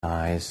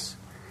recognize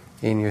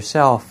in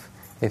yourself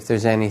if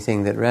there's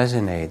anything that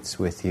resonates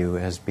with you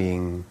as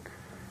being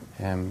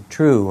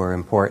true or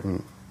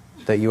important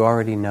that you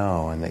already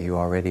know and that you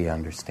already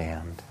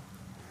understand.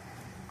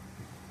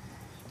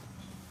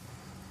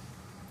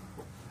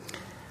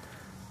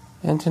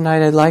 And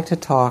tonight I'd like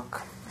to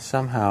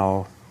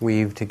somehow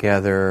weave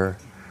together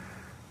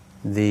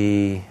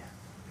the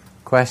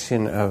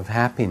question of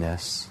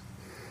happiness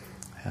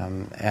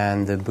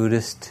and the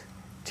Buddhist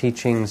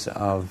teachings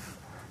of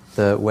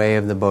the way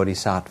of the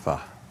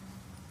Bodhisattva.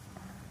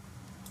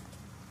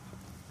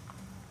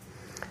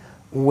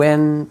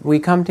 When we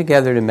come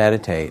together to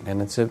meditate,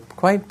 and it's a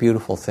quite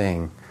beautiful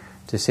thing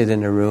to sit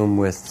in a room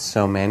with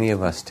so many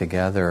of us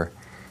together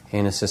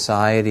in a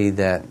society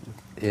that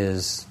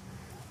is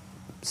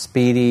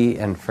speedy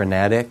and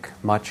frenetic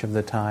much of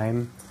the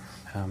time,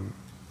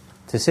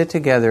 to sit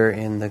together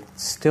in the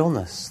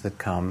stillness that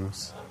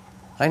comes.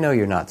 I know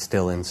you're not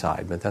still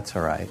inside, but that's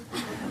all right.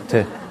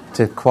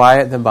 To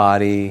quiet the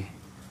body,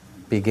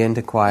 begin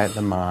to quiet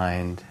the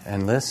mind,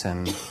 and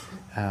listen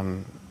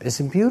is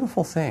a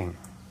beautiful thing.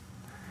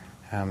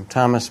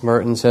 Thomas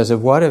Merton says,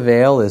 of what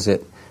avail is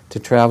it to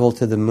travel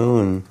to the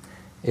moon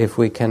if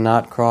we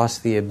cannot cross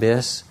the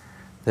abyss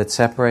that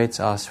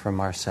separates us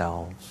from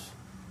ourselves?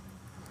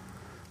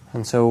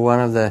 And so one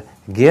of the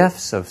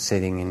gifts of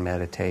sitting in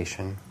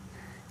meditation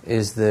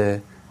is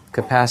the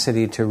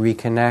capacity to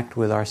reconnect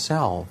with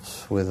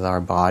ourselves, with our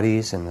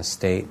bodies and the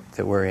state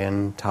that we're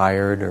in,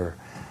 tired or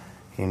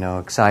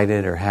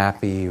excited or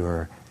happy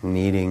or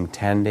needing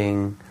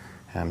tending,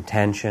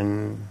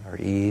 tension or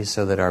ease,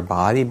 so that our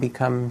body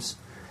becomes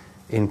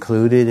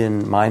included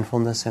in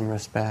mindfulness and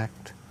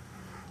respect.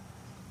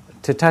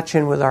 To touch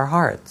in with our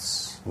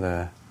hearts,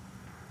 the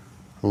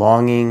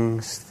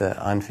longings, the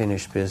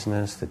unfinished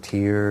business, the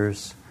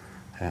tears,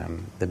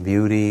 the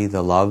beauty,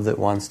 the love that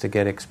wants to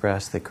get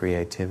expressed, the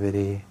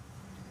creativity.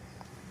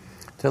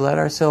 To let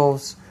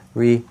ourselves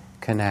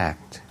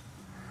reconnect.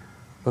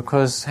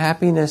 Because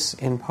happiness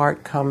in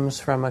part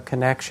comes from a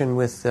connection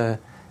with the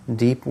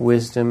deep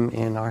wisdom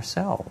in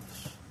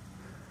ourselves.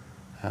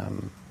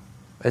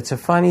 It's a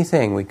funny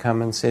thing. We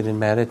come and sit and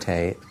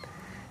meditate,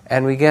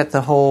 and we get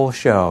the whole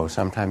show.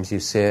 Sometimes you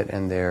sit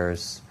and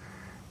there's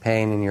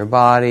pain in your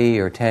body,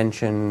 or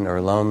tension, or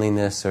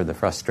loneliness, or the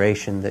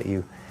frustration that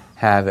you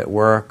have at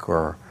work,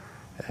 or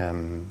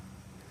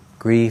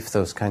grief,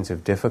 those kinds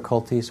of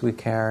difficulties we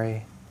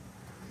carry.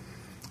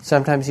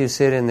 Sometimes you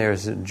sit and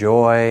there's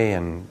joy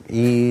and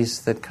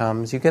ease that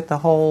comes. You get the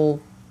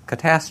whole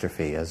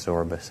catastrophe, as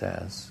Zorba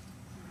says.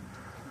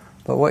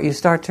 But what you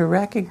start to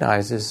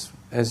recognize is,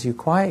 as you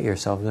quiet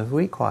yourselves, as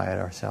we quiet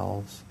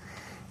ourselves,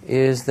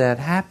 is that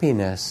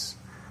happiness,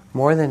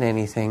 more than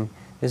anything,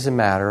 is a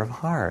matter of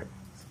heart.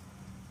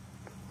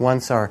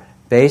 Once our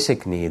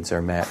basic needs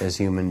are met as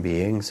human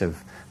beings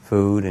of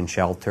food and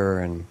shelter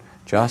and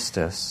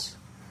justice,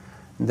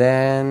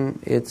 then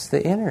it's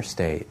the inner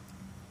state,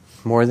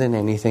 more than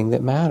anything,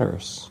 that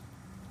matters.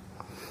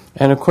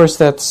 And of course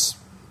that's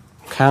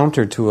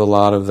counter to a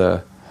lot of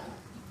the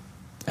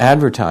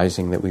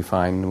advertising that we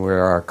find,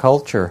 where our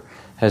culture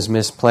has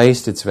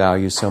misplaced its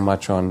value so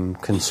much on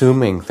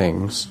consuming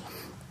things.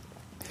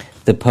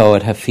 The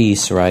poet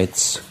Hafiz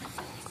writes,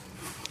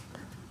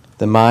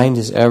 "The mind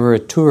is ever a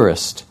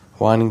tourist,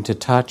 wanting to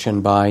touch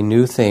and buy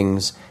new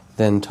things,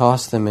 then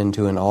toss them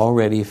into an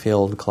already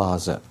filled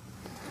closet."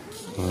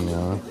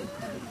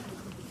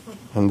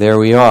 And there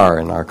we are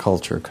in our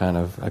culture, kind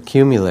of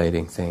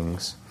accumulating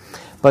things.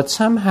 But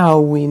somehow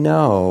we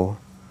know,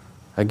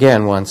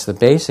 again, once the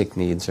basic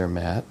needs are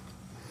met,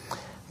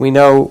 we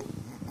know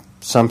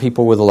some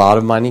people with a lot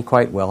of money,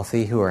 quite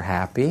wealthy, who are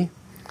happy,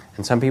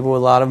 and some people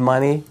with a lot of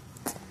money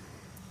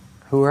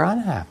who are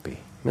unhappy,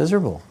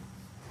 miserable.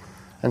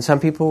 And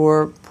some people who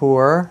are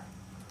poor,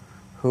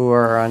 who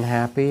are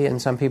unhappy, and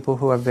some people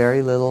who have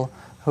very little,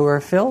 who are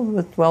filled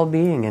with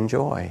well-being and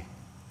joy.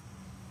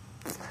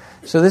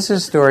 So this is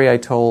a story I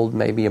told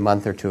maybe a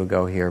month or two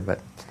ago here, but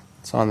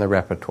it's on the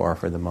repertoire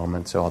for the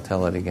moment, so I'll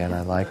tell it again.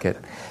 I like it.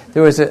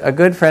 There was a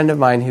good friend of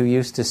mine who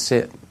used to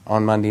sit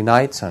on Monday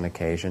nights on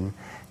occasion,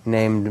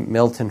 named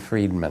Milton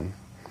Friedman,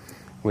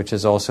 which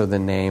is also the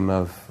name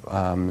of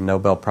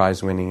Nobel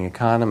Prize-winning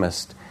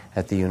economist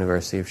at the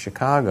University of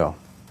Chicago.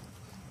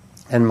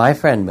 And my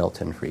friend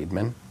Milton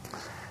Friedman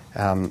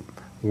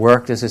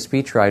worked as a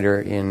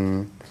speechwriter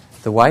in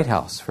the White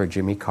House for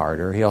Jimmy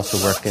Carter. He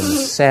also worked in the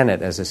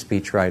Senate as a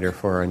speechwriter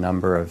for a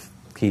number of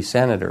key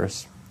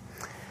senators.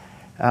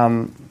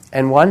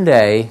 And one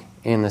day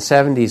in the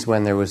 70s,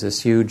 when there was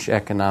this huge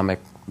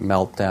economic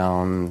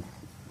meltdown,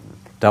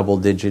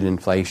 double-digit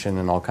inflation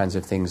and all kinds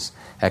of things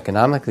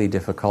economically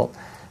difficult,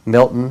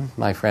 Milton,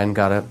 my friend,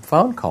 got a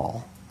phone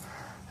call.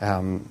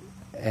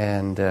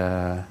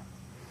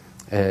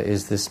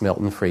 Is this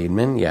Milton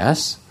Friedman?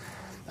 Yes.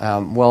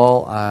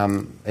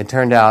 It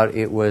turned out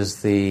it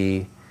was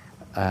the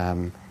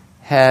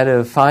head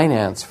of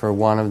finance for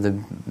one of the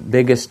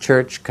biggest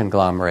church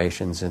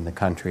conglomerations in the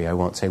country. I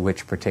won't say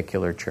which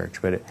particular church,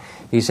 but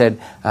he said,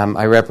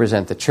 I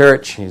represent the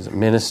church. He's a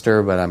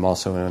minister, but I'm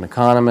also an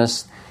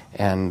economist,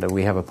 and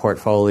we have a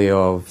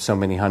portfolio of so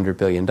many $100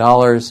 billion,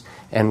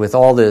 and with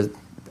all the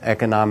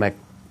economic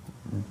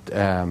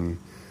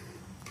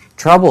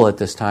trouble at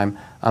this time,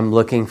 I'm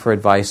looking for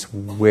advice.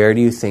 Where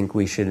do you think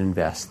we should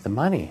invest the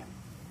money?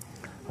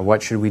 Or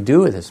what should we do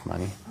with this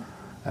money?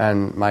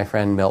 And my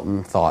friend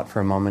Milton thought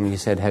for a moment. He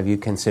said, have you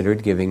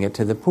considered giving it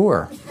to the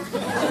poor?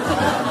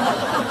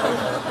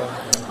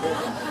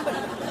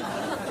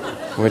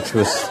 Which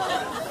was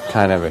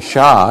kind of a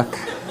shock.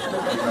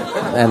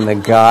 And the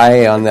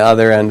guy on the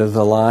other end of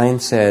the line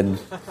said,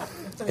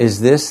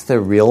 is this the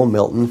real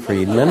Milton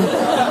Friedman?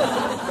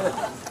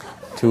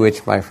 To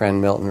which my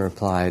friend Milton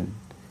replied,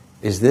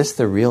 is this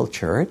the real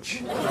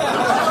church?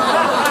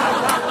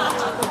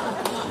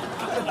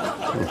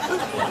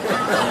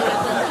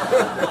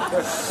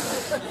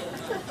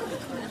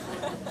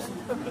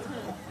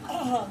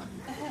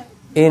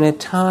 In a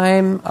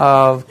time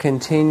of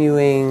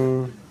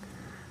continuing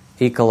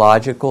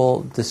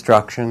ecological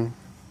destruction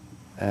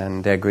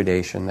and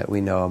degradation that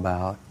we know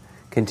about,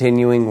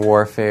 continuing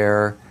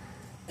warfare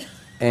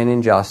and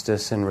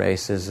injustice and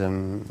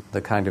racism,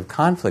 the kind of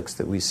conflicts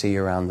that we see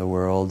around the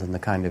world and the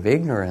kind of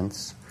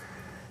ignorance,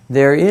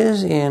 there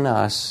is in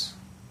us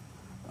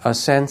a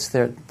sense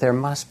that there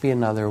must be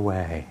another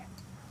way,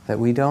 that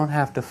we don't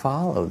have to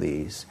follow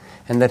these,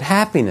 and that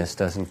happiness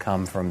doesn't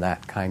come from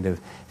that kind of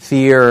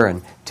fear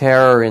and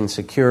terror,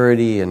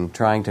 insecurity, and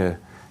trying to,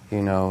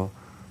 in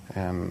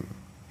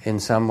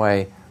some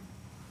way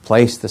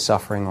place the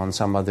suffering on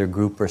some other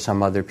group or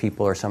some other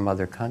people or some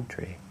other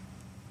country.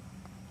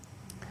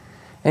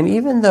 And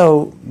even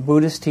though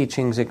Buddhist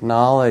teachings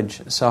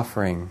acknowledge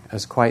suffering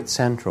as quite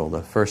central,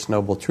 the first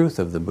noble truth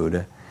of the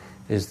Buddha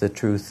is the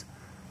truth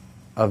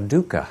of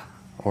dukkha,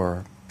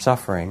 or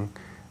suffering.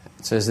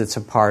 It says it's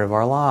a part of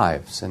our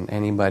lives, and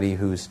anybody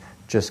who's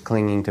just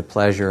clinging to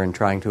pleasure and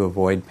trying to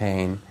avoid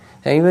pain,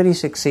 anybody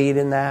succeed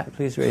in that?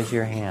 Please raise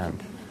your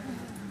hand.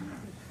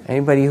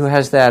 Anybody who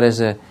has that as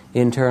an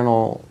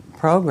internal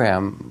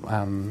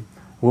program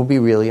will be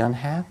really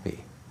unhappy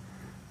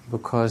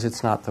because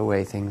it's not the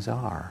way things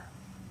are.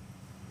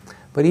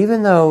 But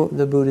even though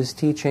the Buddha's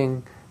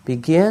teaching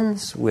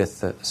begins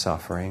with the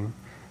suffering,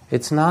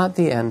 it's not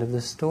the end of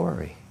the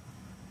story.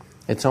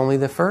 It's only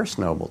the first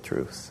noble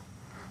truth.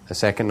 The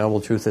second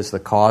noble truth is the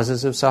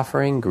causes of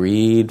suffering: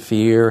 greed,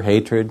 fear,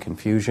 hatred,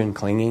 confusion,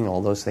 clinging,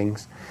 all those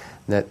things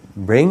that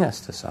bring us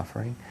to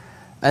suffering.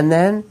 And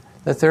then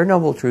the third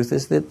noble truth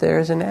is that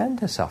there's an end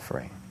to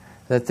suffering,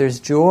 that there's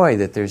joy,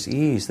 that there's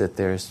ease, that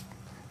there's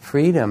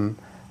freedom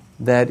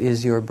that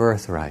is your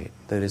birthright,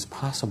 that is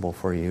possible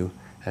for you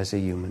as a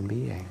human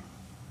being.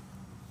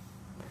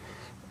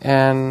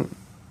 And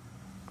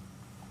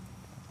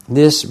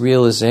this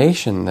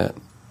realization that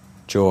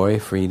joy,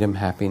 freedom,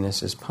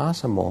 happiness is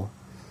possible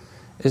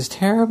is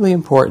terribly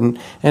important,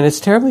 and it's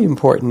terribly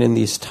important in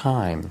these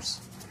times.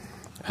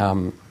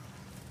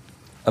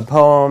 A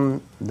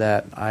poem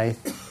that I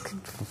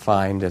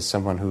find, as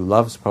someone who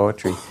loves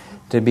poetry,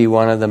 to be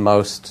one of the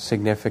most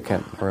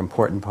significant or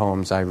important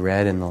poems I've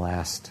read in the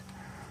last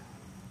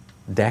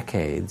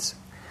decades,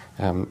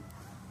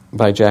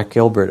 by Jack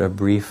Gilbert, A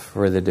Brief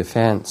for the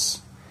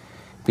Defense,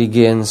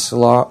 begins,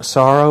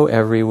 sorrow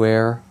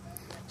everywhere,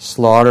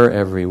 slaughter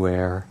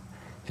everywhere.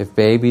 If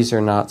babies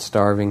are not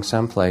starving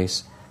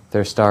someplace,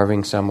 they're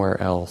starving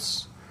somewhere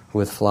else,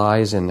 with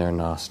flies in their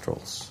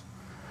nostrils.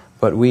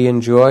 But we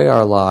enjoy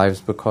our lives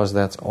because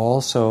that's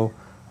also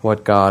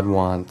what God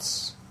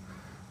wants.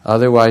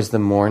 Otherwise the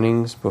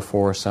mornings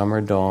before summer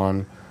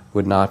dawn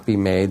would not be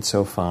made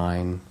so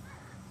fine.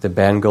 The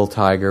Bengal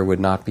tiger would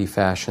not be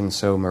fashioned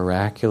so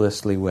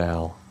miraculously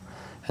well.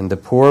 And the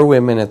poor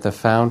women at the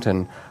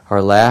fountain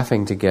are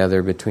laughing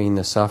together between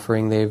the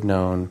suffering they've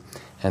known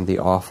and the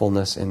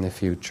awfulness in the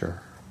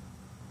future.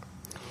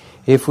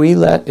 If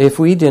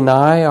we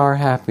deny our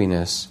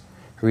happiness,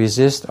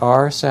 resist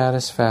our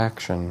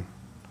satisfaction,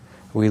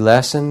 we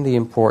lessen the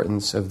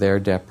importance of their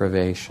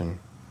deprivation.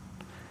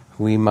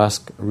 We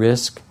must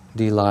risk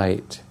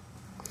delight.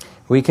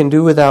 We can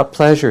do without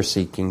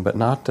pleasure-seeking, but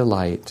not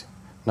delight,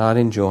 not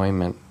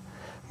enjoyment.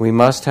 We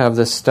must have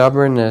the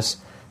stubbornness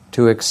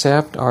to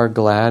accept our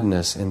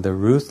gladness in the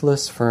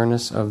ruthless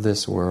furnace of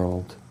this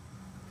world.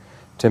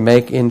 To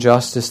make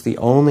injustice the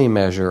only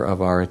measure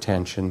of our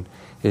attention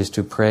is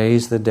to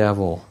praise the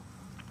devil.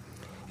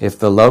 If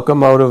the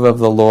locomotive of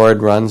the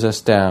Lord runs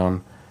us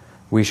down,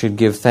 we should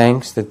give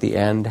thanks that the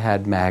end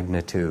had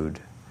magnitude.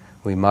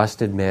 We must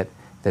admit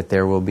that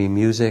there will be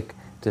music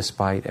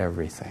despite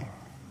everything.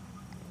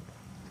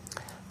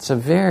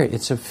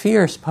 It's a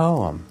fierce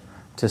poem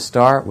to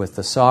start with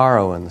the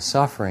sorrow and the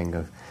suffering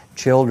of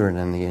children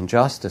and the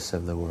injustice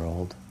of the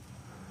world,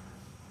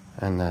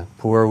 and the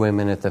poor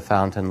women at the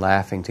fountain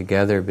laughing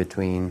together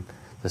between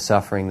the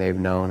suffering they've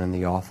known and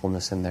the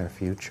awfulness in their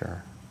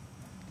future.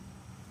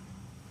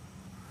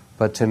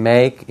 But to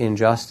make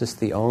injustice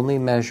the only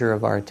measure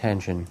of our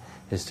attention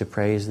is to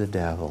praise the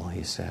devil,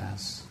 he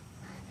says.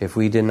 If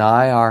we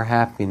deny our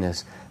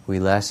happiness, we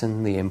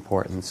lessen the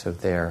importance of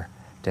their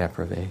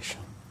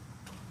deprivation.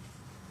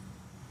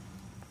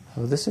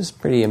 So this is a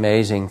pretty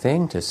amazing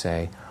thing to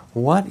say.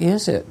 what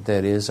is it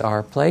that is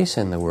our place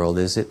in the world?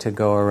 Is it to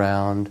go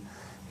around,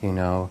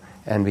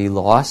 and be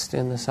lost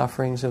in the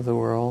sufferings of the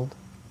world?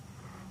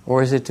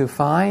 Or is it to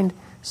find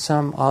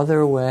some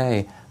other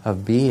way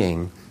of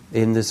being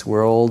in this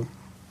world,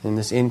 in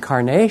this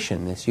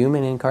incarnation, this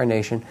human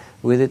incarnation,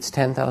 with its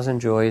 10,000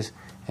 joys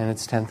and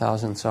its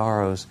 10,000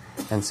 sorrows,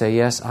 and say,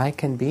 yes, I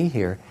can be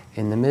here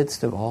in the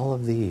midst of all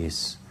of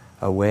these,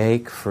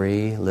 awake,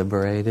 free,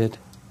 liberated.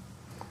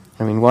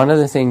 I mean, one of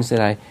the things that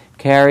I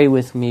carry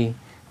with me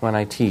when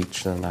I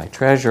teach, and I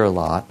treasure a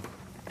lot,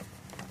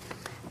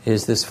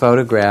 is this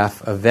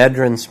photograph of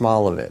Vedran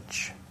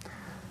Smolovich.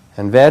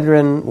 And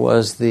Vedran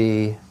was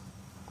the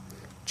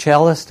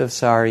cellist of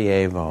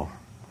Sarajevo.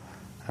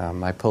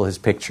 I pull his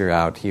picture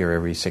out here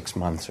every 6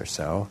 months or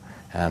so,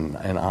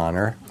 in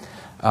honor.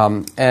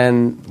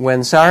 And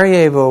when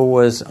Sarajevo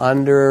was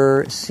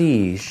under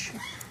siege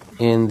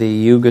in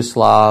the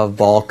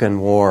Yugoslav-Balkan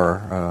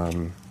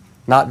War,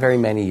 not very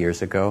many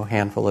years ago,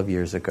 handful of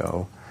years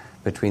ago,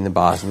 between the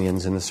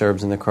Bosnians and the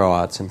Serbs and the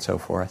Croats and so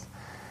forth.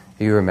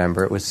 You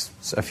remember, it was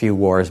a few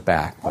wars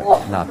back,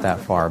 but not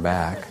that far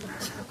back.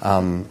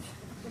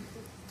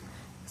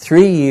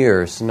 3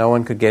 years, no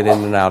one could get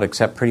in and out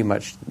except pretty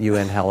much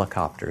UN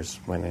helicopters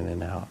went in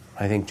and out.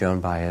 I think Joan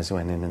Baez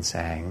went in and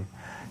sang,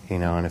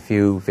 and a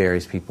few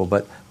various people,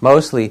 but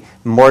mostly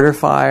mortar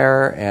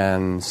fire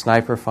and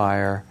sniper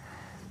fire.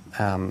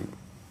 And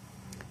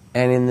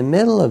in the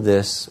middle of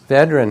this,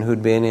 Vedran,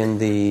 who'd been in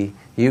the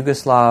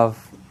Yugoslav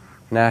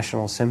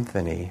National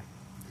Symphony,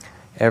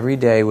 every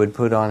day would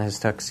put on his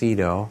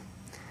tuxedo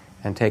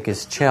and take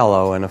his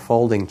cello and a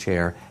folding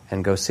chair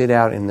and go sit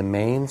out in the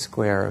main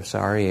square of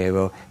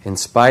Sarajevo, in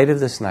spite of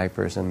the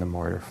snipers and the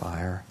mortar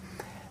fire,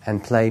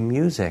 and play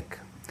music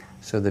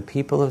so the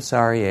people of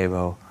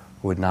Sarajevo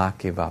would not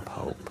give up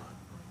hope.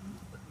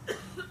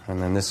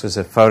 And then this was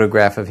a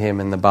photograph of him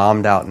in the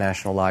bombed-out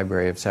National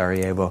Library of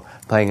Sarajevo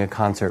playing a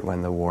concert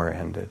when the war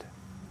ended.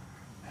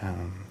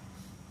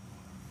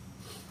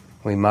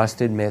 We must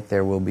admit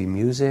there will be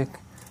music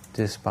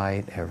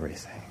despite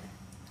everything.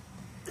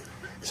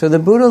 So the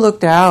Buddha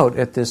looked out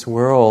at this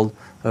world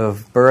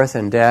of birth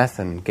and death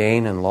and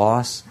gain and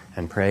loss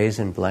and praise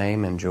and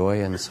blame and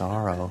joy and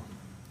sorrow.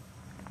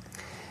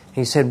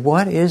 He said,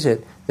 what is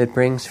it that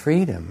brings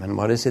freedom, and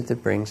what is it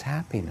that brings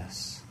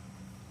happiness?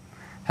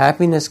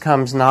 Happiness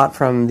comes not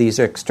from these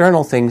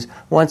external things.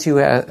 Once you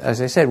have,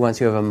 as I said,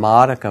 once you have a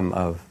modicum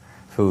of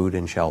food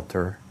and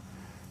shelter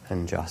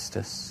and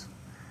justice.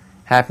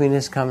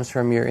 Happiness comes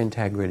from your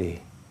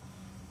integrity.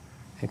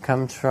 It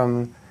comes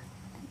from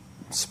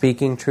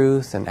speaking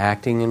truth and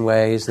acting in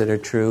ways that are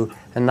true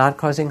and not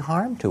causing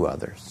harm to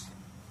others.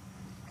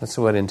 That's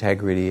what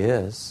integrity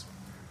is.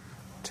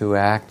 To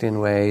act in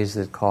ways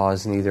that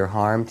cause neither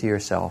harm to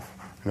yourself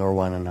nor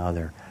one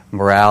another.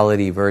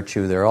 Morality,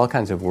 virtue, there are all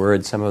kinds of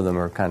words. Some of them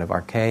are kind of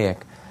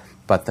archaic,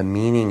 but the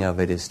meaning of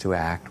it is to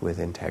act with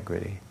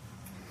integrity.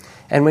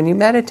 And when you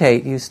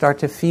meditate, you start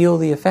to feel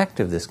the effect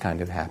of this kind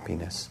of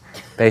happiness.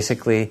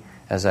 Basically,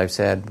 as I've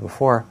said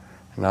before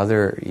in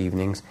other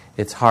evenings,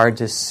 it's hard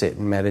to sit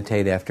and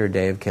meditate after a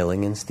day of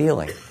killing and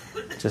stealing.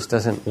 It just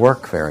doesn't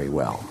work very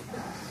well.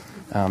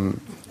 And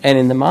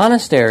in the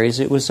monasteries,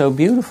 it was so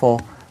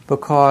beautiful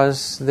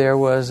because there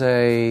was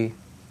a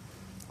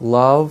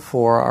love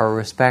for or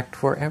respect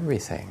for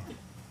everything.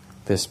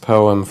 This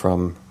poem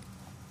from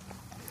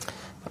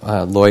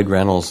Lloyd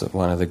Reynolds,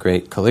 one of the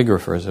great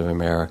calligraphers of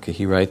America,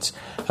 he writes,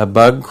 "A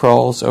bug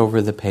crawls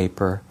over the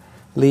paper,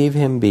 leave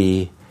him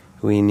be,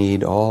 we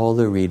need all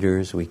the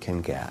readers we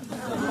can get."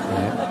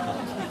 Right?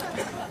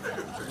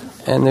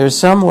 And there's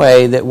some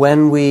way that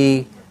when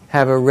we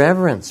have a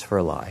reverence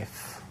for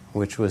life,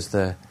 which was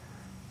the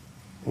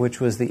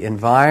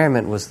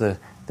environment, was the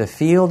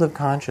field of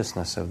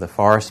consciousness of the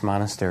forest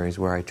monasteries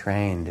where I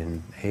trained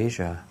in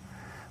Asia,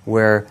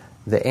 where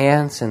the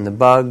ants and the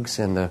bugs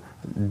and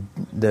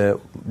the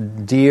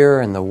deer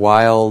and the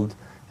wild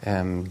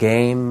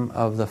game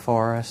of the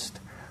forest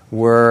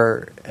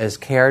were as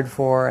cared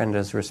for and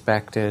as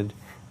respected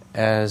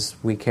as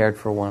we cared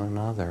for one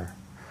another.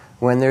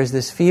 When there's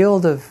this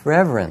field of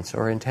reverence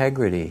or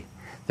integrity,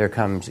 there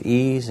comes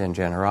ease and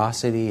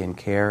generosity and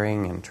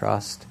caring and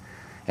trust,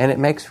 and it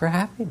makes for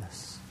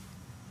happiness.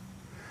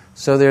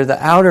 So they're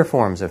the outer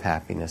forms of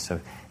happiness,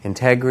 of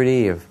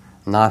integrity, of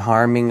not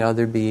harming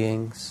other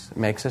beings. It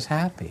makes us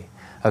happy.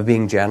 Of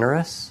being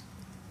generous,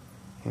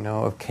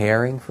 of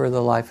caring for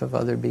the life of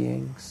other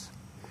beings.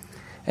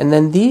 And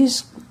then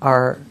these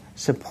are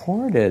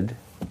supported,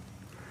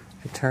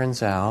 it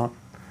turns out,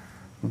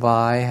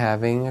 by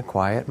having a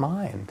quiet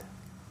mind.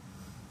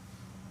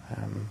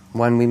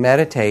 When we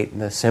meditate,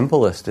 the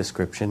simplest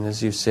description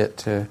is you sit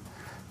to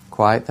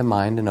quiet the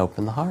mind and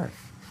open the heart.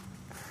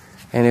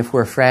 And if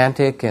we're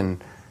frantic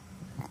and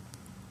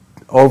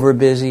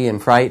overbusy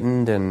and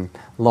frightened and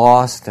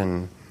lost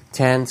and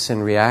tense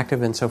and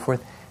reactive and so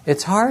forth,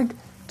 it's hard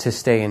to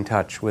stay in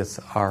touch with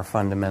our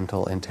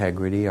fundamental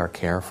integrity, our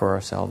care for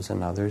ourselves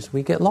and others.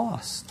 We get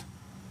lost.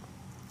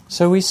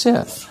 So we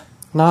sit,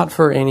 not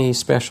for any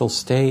special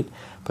state,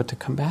 but to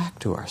come back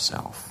to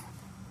ourselves.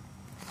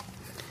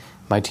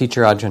 My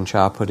teacher Ajahn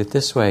Chah put it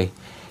this way.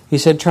 He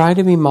said, try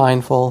to be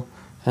mindful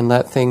and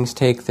let things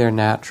take their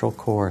natural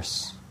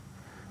course.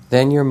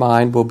 Then your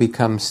mind will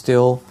become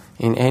still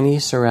in any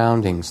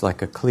surroundings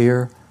like a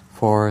clear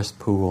forest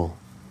pool.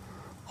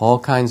 All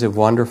kinds of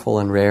wonderful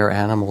and rare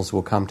animals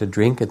will come to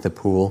drink at the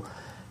pool,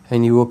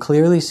 and you will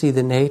clearly see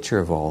the nature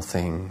of all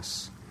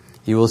things.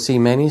 You will see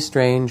many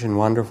strange and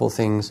wonderful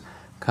things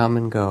come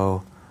and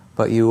go,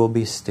 but you will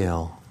be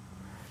still.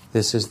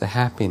 This is the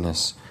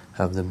happiness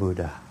of the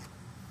Buddha.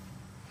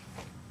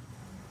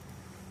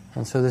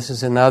 And so this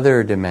is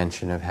another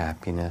dimension of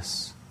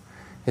happiness.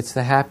 It's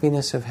the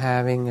happiness of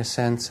having a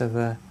sense of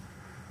a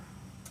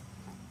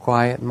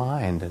quiet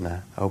mind and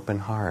an open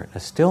heart, a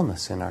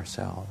stillness in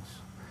ourselves,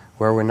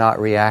 where we're not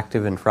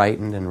reactive and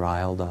frightened and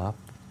riled up,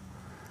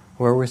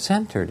 where we're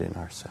centered in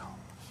ourselves.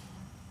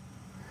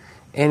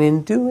 And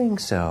in doing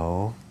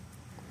so,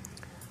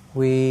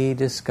 we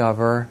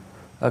discover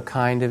a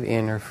kind of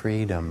inner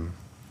freedom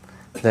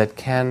that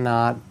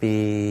cannot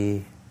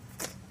be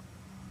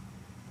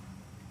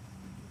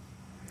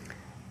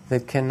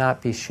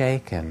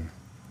shaken,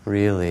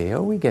 really.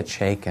 Oh, we get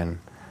shaken,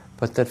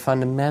 but that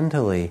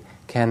fundamentally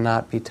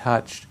cannot be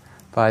touched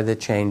by the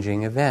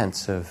changing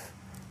events of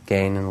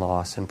gain and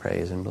loss and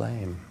praise and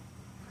blame.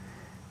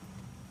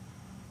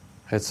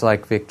 It's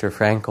like Viktor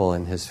Frankl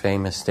in his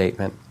famous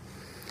statement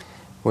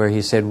where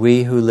he said,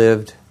 we who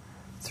lived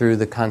through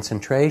the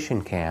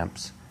concentration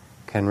camps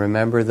can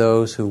remember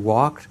those who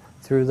walked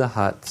through the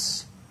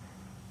huts,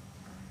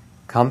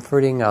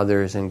 comforting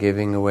others and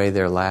giving away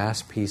their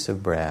last piece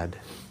of bread.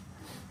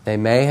 They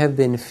may have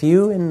been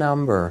few in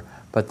number,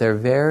 but their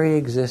very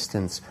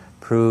existence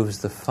proves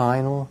the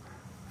final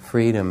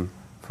freedom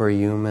for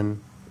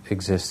human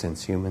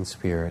existence, human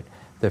spirit.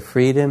 The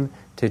freedom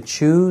to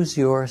choose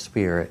your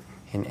spirit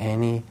in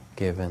any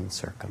given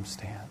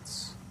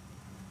circumstance.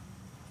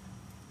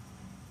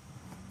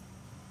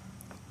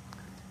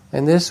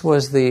 And this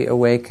was the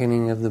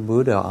awakening of the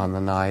Buddha on the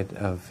night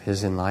of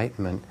his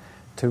enlightenment,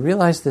 to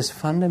realize this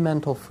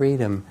fundamental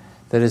freedom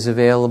that is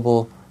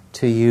available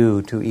to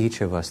you, to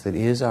each of us, that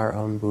is our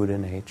own Buddha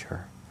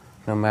nature.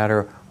 No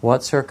matter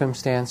what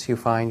circumstance you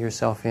find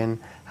yourself in,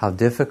 how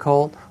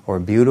difficult or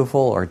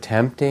beautiful or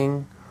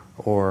tempting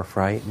or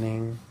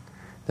frightening,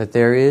 that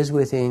there is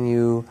within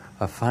you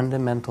a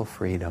fundamental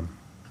freedom,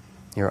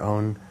 your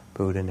own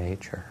Buddha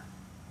nature.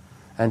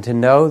 And to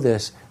know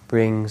this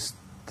brings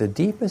the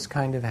deepest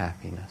kind of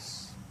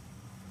happiness.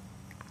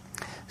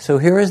 So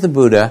here is the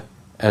Buddha,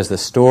 as the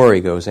story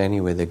goes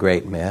anyway, the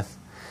great myth,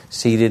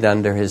 seated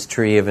under his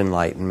tree of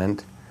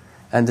enlightenment,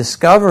 and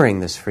discovering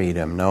this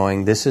freedom,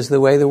 knowing this is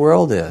the way the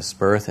world is,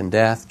 birth and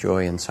death,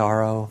 joy and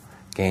sorrow,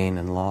 gain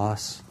and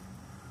loss,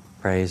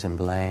 praise and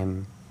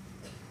blame,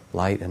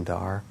 light and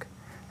dark.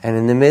 And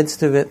in the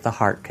midst of it, the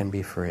heart can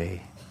be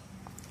free.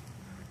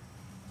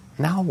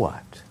 Now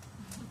what?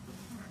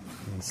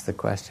 It's the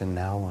question,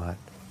 now what?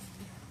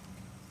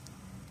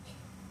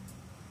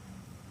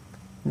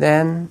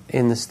 Then,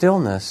 in the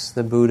stillness,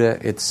 the Buddha,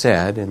 it's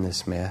said in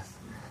this myth,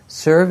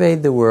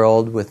 surveyed the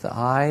world with the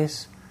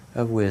eyes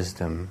of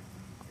wisdom,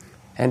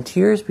 and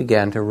tears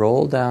began to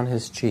roll down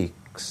his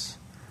cheeks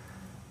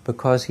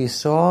because he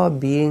saw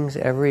beings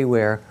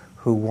everywhere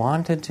who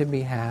wanted to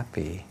be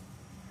happy,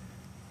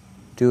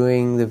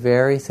 doing the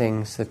very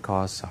things that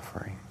cause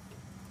suffering,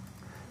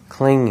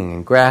 clinging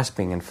and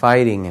grasping and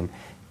fighting and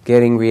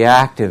getting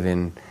reactive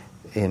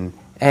in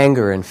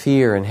anger and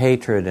fear and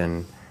hatred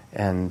and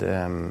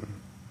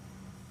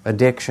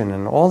addiction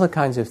and all the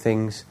kinds of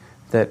things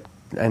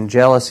and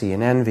jealousy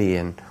and envy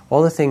and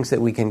all the things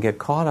that we can get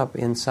caught up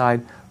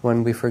inside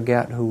when we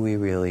forget who we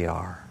really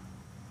are.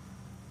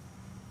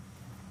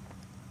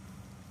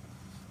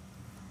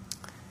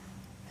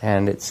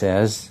 And it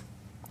says,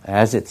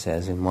 as it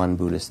says in one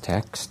Buddhist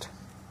text,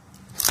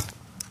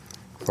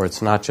 for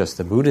it's not just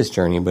the Buddha's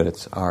journey, but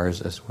it's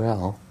ours as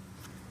well.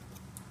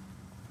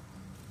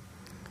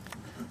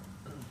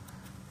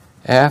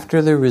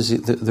 After the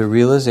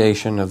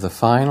realization of the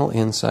final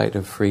insight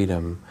of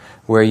freedom,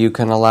 where you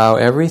can allow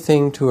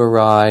everything to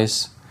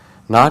arise,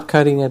 not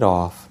cutting it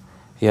off,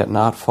 yet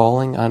not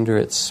falling under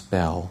its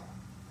spell,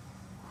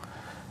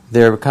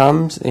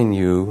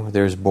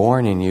 there's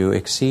born in you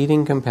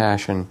exceeding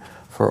compassion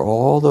for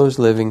all those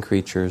living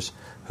creatures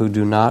who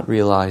do not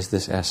realize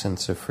this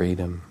essence of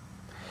freedom.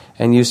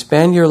 And you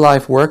spend your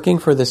life working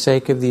for the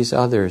sake of these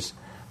others,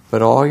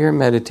 but all your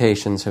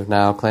meditations have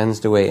now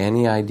cleansed away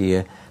any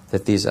idea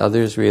that these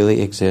others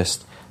really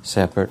exist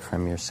separate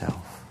from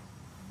yourself.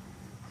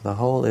 The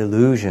whole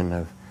illusion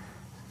of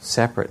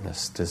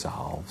separateness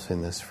dissolves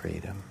in this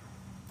freedom.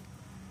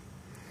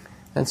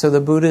 And so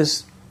the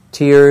Buddha's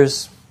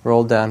tears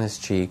rolled down his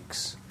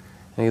cheeks,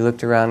 and he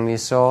looked around and he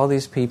saw all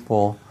these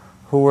people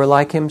who were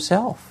like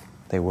himself.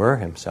 They were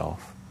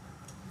himself,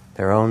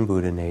 their own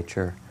Buddha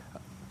nature,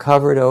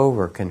 covered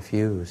over,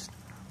 confused,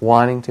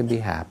 wanting to be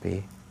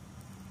happy.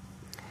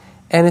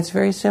 And it's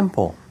very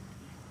simple.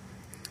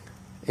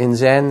 In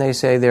Zen, they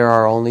say there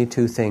are only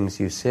two things.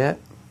 You sit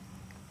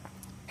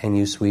and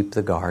you sweep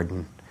the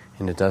garden.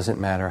 And it doesn't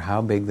matter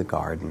how big the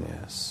garden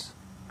is.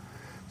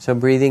 So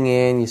breathing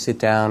in, you sit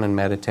down and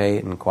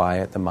meditate and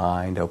quiet the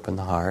mind, open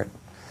the heart.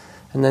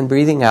 And then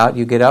breathing out,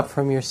 you get up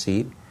from your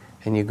seat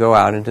and you go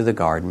out into the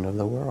garden of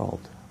the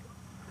world.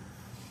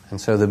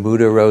 And so the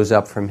Buddha rose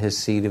up from his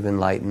seat of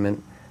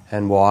enlightenment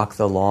and walked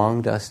the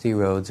long, dusty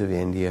roads of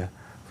India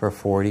for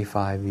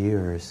 45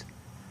 years,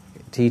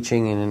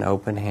 teaching in an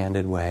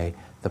open-handed way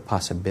the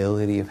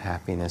possibility of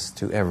happiness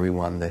to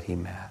everyone that he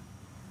met.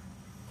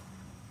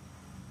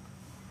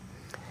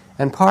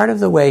 And part of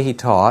the way he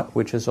taught,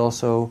 which is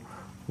also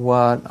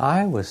what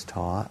I was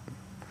taught,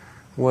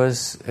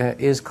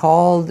 is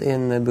called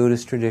in the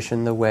Buddhist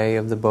tradition the way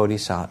of the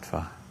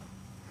Bodhisattva.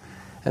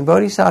 And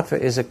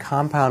Bodhisattva is a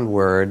compound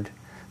word.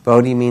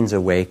 Bodhi means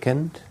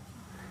awakened,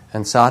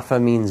 and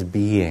sattva means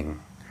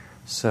being.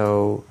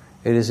 So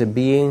it is a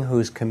being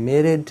who's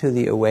committed to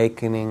the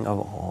awakening of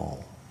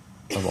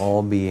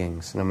all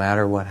beings, no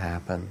matter what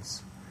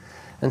happens.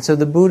 And so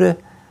the Buddha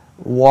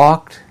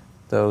walked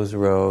those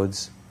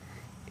roads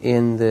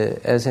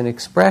as an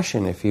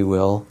expression, if you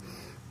will,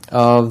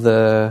 of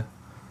the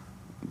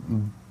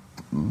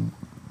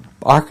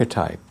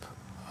archetype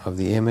of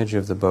the image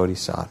of the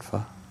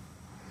Bodhisattva.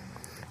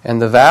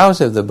 And the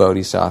vows of the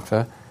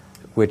Bodhisattva,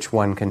 which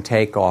one can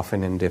take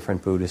often in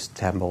different Buddhist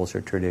temples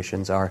or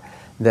traditions, are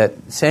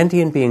that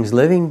sentient beings,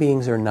 living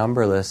beings, are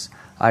numberless.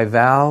 I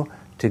vow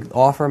to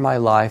offer my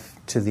life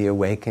to the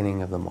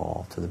awakening of them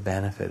all, to the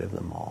benefit of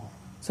them all.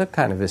 It's a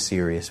kind of a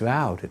serious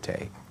vow to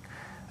take.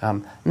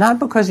 Not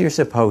because you're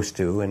supposed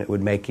to, and it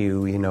would make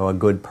you, a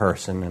good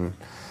person, and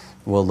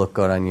will look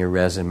good on your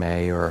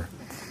resume or,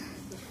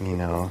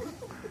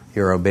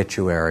 your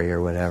obituary or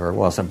whatever.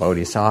 Well, it's a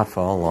bodhisattva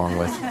along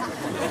with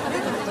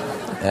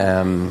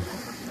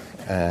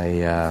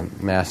a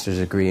master's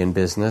degree in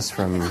business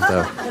from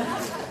the,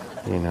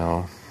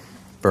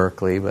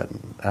 Berkeley,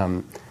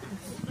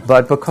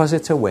 but because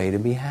it's a way to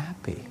be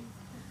happy.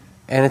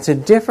 And it's a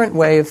different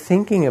way of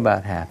thinking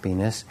about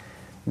happiness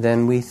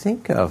than we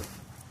think of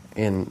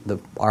in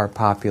our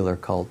popular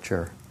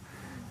culture.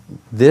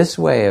 This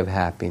way of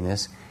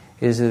happiness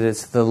is that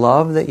it's the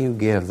love that you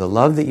give, the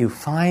love that you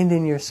find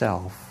in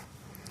yourself,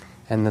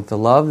 and that the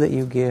love that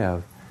you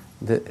give,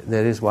 that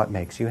is what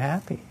makes you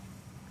happy.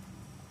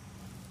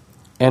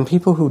 And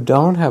people who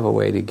don't have a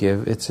way to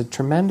give, it's a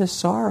tremendous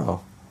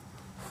sorrow.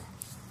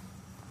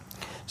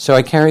 So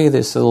I carry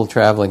this little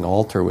traveling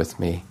altar with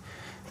me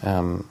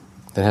that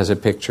has a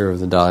picture of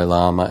the Dalai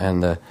Lama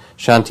and the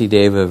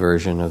Shantideva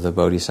version of the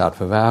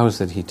Bodhisattva vows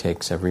that he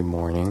takes every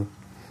morning.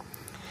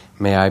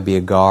 May I be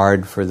a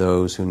guard for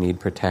those who need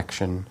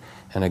protection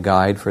and a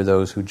guide for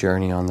those who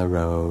journey on the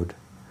road.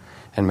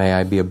 And may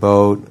I be a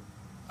boat,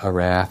 a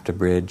raft, a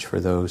bridge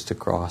for those to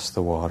cross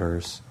the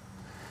waters,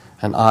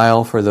 an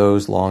isle for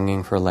those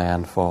longing for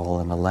landfall,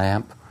 and a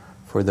lamp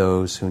for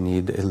those who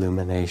need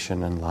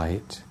illumination and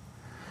light.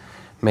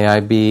 May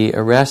I be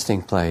a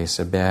resting place,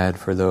 a bed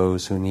for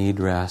those who need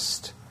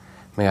rest.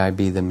 May I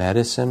be the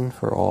medicine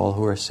for all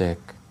who are sick,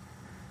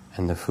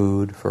 and the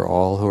food for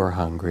all who are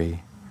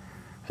hungry,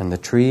 and the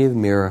tree of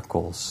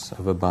miracles,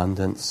 of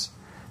abundance,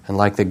 and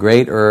like the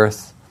great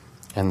earth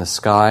and the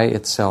sky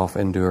itself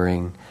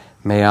enduring,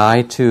 may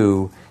I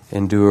too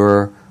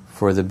endure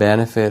for the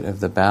benefit of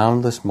the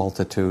boundless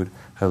multitude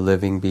of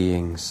living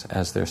beings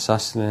as their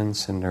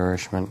sustenance and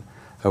nourishment,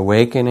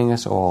 awakening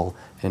us all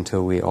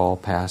until we all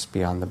pass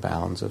beyond the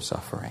bounds of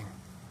suffering.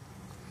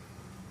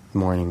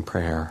 Morning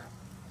prayer.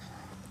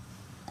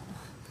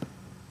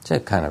 It's a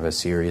kind of a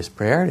serious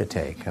prayer to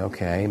take.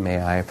 Okay,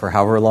 may I, for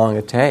however long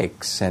it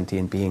takes,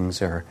 sentient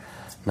beings are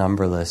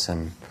numberless,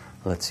 and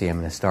let's see, I'm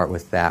going to start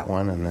with that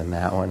one, and then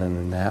that one, and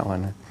then that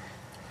one.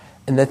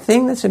 And the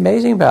thing that's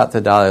amazing about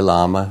the Dalai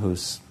Lama,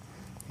 who's,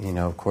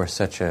 of course,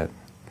 such a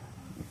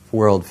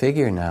world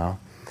figure now,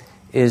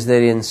 is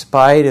that in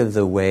spite of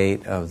the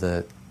weight of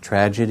the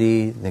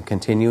tragedy, the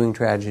continuing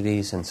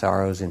tragedies and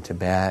sorrows in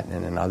Tibet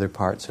and in other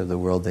parts of the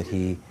world that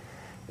he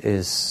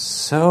is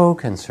so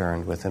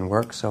concerned with and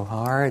works so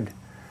hard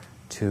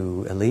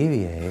to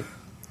alleviate,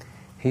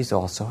 he's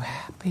also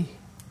happy.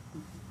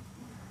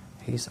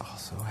 He's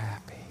also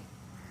happy.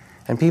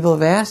 And people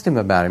have asked him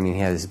about it. I mean, he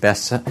had his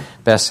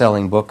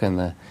best-selling book in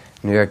the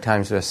New York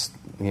Times,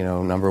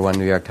 number one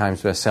New York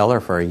Times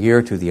bestseller for a year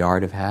or two, The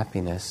Art of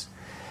Happiness.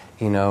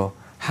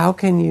 How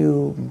can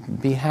you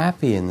be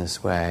happy in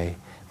this way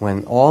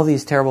when all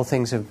these terrible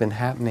things have been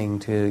happening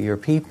to your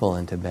people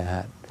in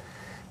Tibet?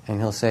 And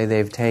he'll say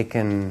they've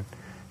taken,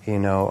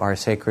 our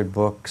sacred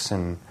books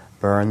and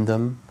burned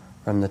them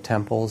from the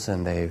temples,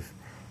 and they've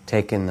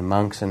taken the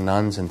monks and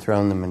nuns and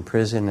thrown them in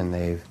prison, and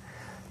they've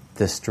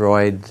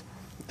destroyed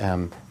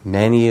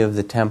many of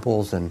the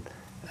temples and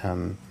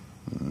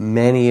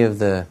many of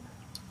the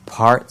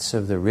parts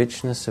of the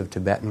richness of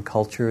Tibetan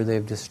culture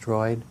they've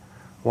destroyed.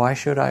 Why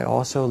should I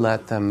also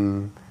let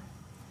them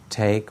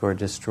take or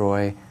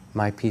destroy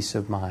my peace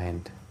of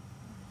mind?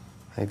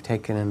 They've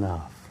taken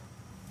enough.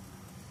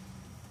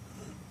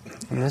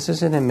 And this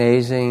is an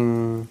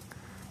amazing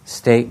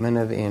statement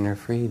of inner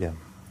freedom.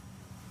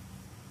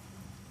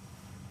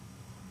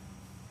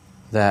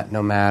 That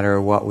no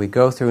matter what we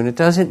go through, and it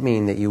doesn't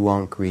mean that you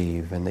won't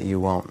grieve and that you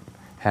won't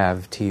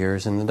have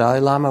tears, and the Dalai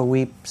Lama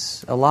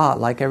weeps a lot,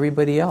 like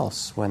everybody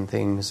else, when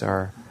things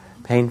are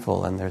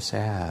painful and they're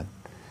sad.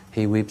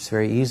 He weeps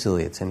very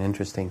easily. It's an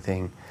interesting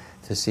thing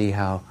to see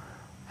how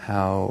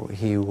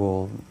he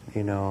will,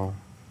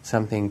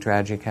 something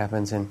tragic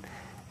happens and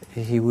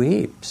he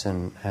weeps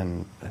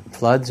and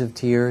floods of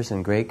tears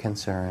and great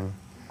concern.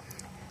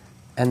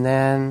 And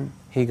then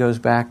he goes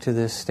back to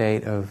this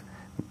state of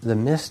the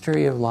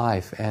mystery of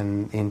life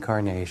and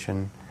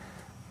incarnation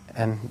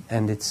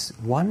and its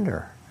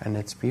wonder and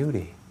its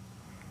beauty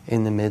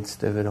in the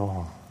midst of it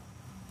all.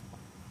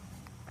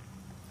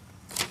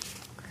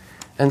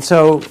 And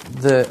so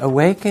the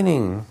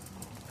awakening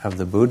of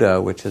the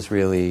Buddha, which is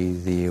really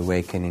the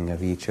awakening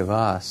of each of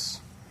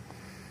us,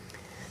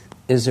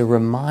 is a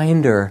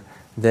reminder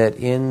that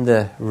in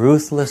the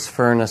ruthless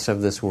furnace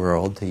of this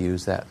world, to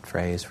use that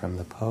phrase from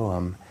the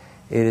poem,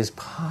 it is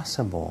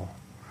possible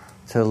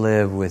to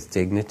live with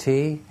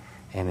dignity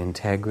and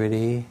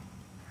integrity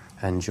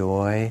and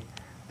joy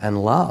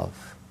and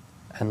love.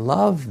 And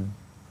love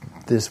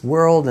this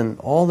world and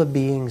all the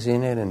beings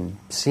in it, and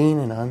seen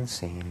and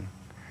unseen.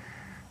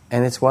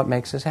 And it's what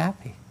makes us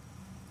happy.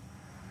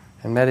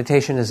 And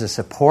meditation is a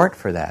support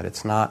for that.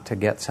 It's not to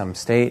get some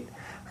state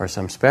or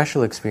some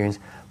special experience,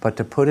 but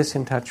to put us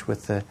in touch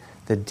with the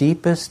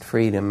deepest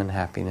freedom and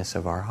happiness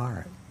of our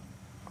heart.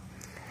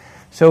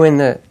 So in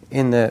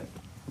the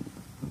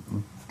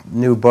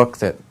new book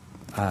that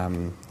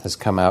has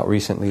come out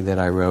recently that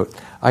I wrote,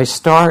 I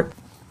start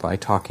by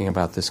talking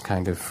about this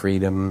kind of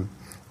freedom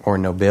or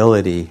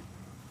nobility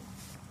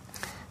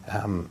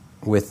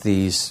with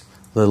these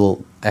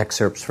little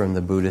excerpts from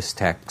the Buddhist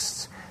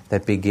texts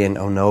that begin,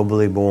 "O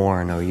nobly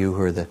born, O you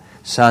who are the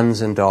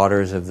sons and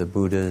daughters of the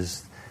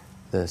Buddhas,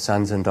 the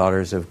sons and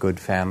daughters of good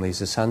families,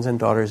 the sons and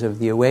daughters of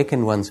the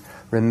awakened ones,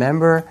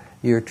 remember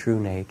your true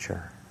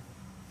nature."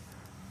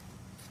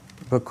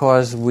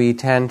 Because we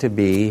tend to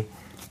be,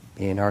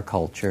 in our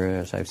culture,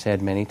 as I've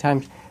said many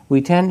times,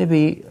 we tend to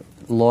be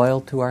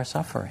loyal to our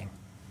suffering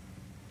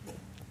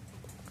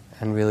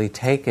and really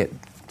take it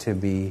to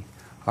be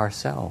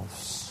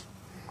ourselves.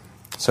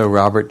 So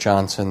Robert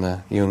Johnson, the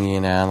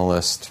Jungian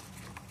analyst,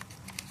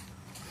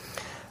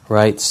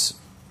 writes,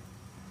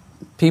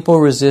 people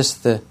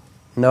resist the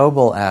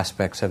noble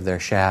aspects of their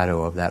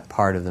shadow, of that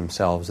part of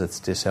themselves that's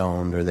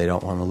disowned or they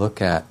don't want to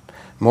look at,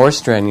 more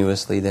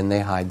strenuously than they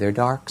hide their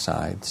dark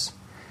sides.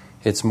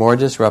 It's more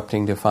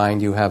disrupting to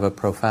find you have a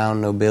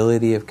profound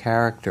nobility of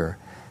character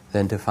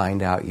than to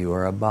find out you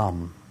are a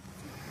bum.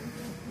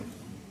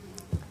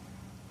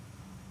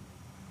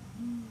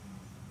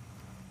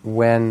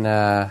 When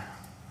I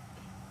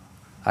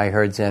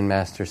heard Zen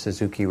Master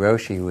Suzuki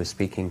Roshi was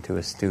speaking to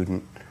a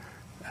student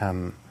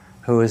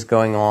who was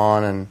going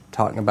on and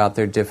talking about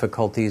their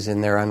difficulties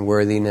and their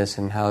unworthiness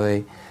and how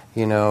they,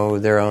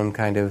 their own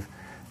kind of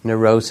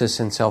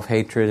neurosis and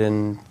self-hatred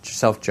and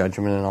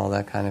self-judgment and all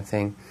that kind of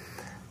thing.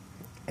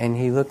 And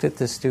he looked at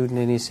the student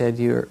and he said,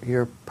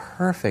 you're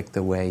perfect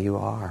the way you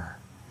are.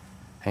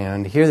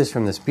 And to hear this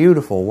from this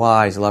beautiful,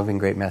 wise, loving,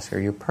 great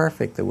master, you're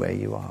perfect the way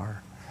you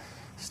are.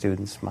 The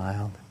student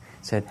smiled.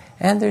 Said,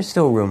 and there's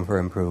still room for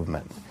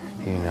improvement,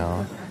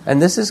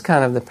 And this is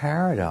kind of the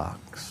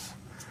paradox,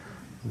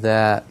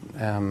 that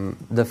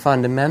the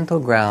fundamental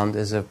ground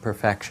is of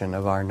perfection,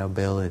 of our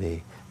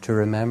nobility, to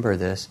remember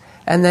this.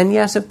 And then,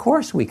 yes, of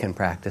course we can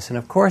practice, and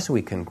of course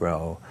we can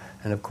grow,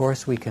 and of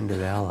course we can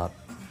develop.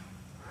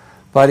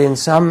 But in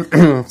some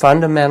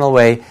fundamental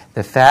way,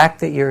 the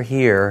fact that you're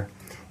here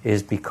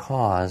is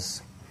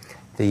because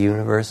the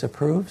universe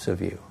approves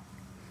of you.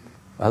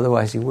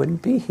 Otherwise you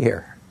wouldn't be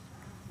here.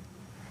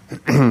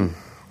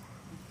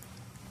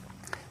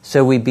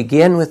 So we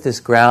begin with this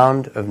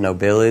ground of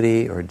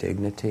nobility or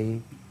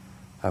dignity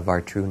of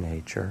our true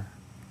nature,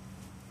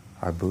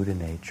 our Buddha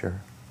nature,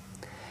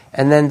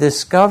 and then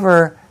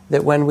discover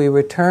that when we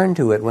return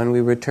to it, when we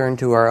return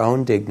to our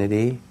own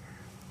dignity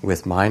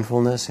with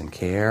mindfulness and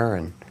care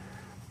and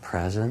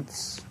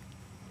presence,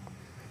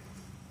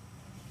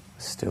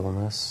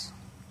 stillness,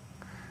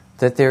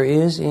 that there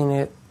is in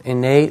it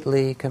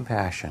innately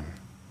compassion,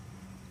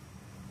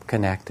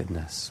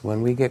 connectedness.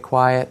 When we get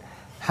quiet,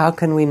 how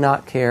can we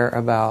not care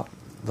about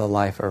the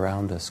life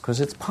around us?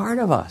 Because it's part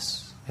of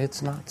us.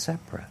 It's not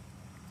separate.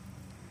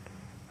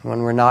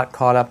 When we're not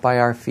caught up by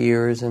our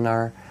fears and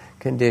our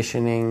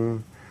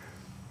conditioning,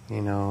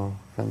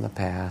 from the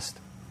past.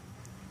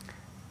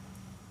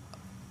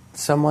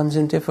 Someone's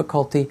in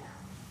difficulty,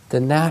 the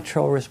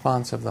natural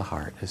response of the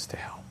heart is to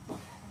help.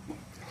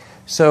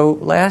 So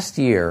last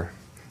year,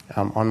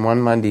 on one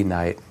Monday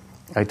night,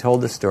 I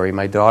told the story.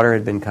 My daughter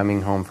had been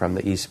coming home from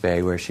the East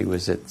Bay where she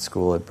was at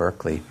school at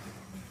Berkeley.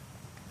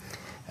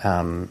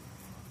 And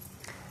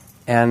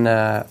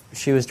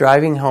she was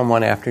driving home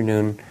one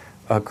afternoon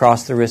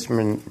across the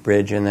Richmond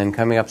Bridge and then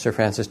coming up Sir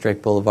Francis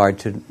Drake Boulevard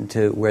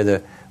to where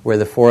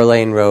the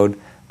 4-lane road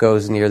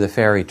goes near the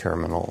ferry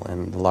terminal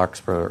and the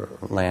Larkspur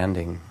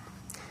Landing.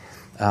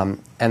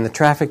 And the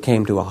traffic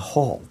came to a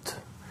halt.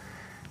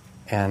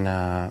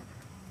 And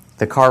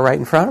the car right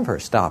in front of her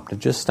stopped. It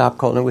just stopped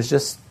cold, and it was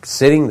just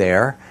sitting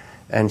there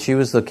And she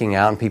was looking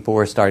out, and people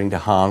were starting to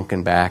honk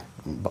and back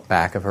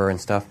of her and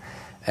stuff.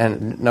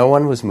 And no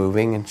one was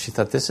moving, and she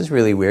thought, this is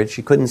really weird.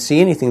 She couldn't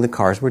see anything. The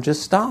cars were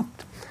just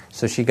stopped.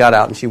 So she got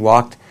out, and she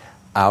walked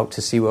out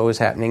to see what was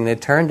happening. And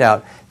it turned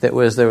out that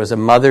there was a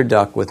mother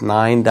duck with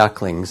 9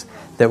 ducklings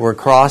that were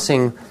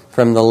crossing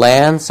from the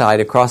land side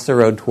across the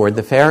road toward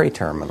the ferry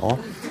terminal.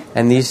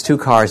 And these 2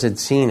 cars had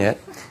seen it.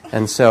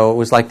 And so it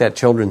was like that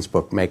children's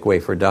book, Make Way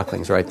for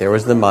Ducklings, right? There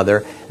was the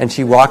mother, and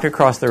she walked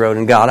across the road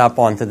and got up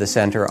onto the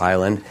center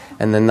island,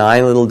 and the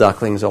 9 little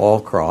ducklings all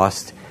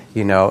crossed,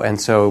 and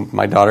so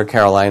my daughter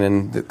Caroline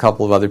and a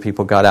couple of other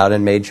people got out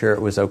and made sure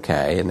it was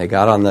okay, and they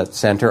got on the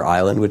center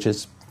island, which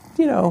is,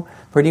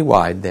 pretty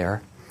wide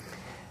there,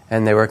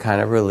 and they were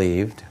kind of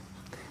relieved.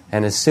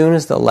 And as soon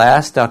as the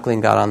last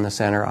duckling got on the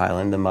center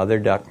island, the mother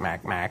duck,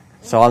 mack, mack,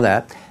 saw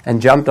that and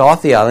jumped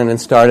off the island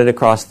and started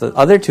across the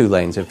other 2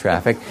 lanes of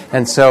traffic.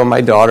 And so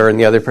my daughter and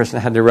the other person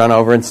had to run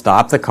over and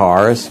stop the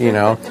cars,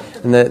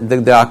 and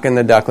the duck and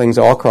the ducklings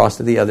all crossed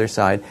to the other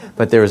side.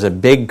 But there was a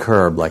big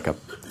curb, like a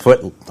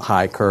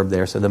foot-high curb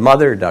there, so the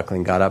mother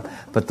duckling got up,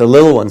 but the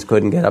little ones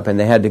couldn't get up, and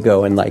they had to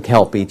go and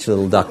help each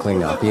little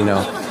duckling up,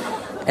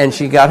 And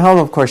she got home,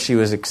 of course, she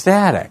was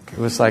ecstatic. It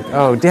was like,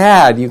 oh,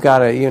 Dad, you got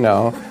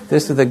to,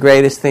 this is the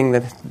greatest thing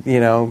that,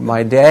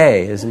 my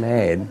day has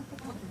made.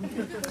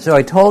 So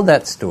I told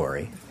that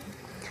story.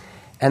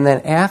 And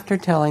then after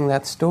telling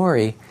that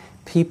story,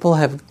 people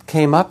have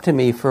came up to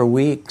me for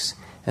weeks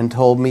and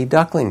told me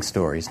duckling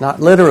stories, not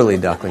literally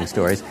duckling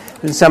stories.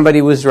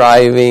 Somebody was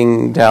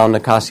driving down the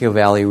Casio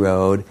Valley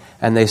Road,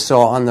 and they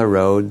saw on the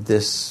road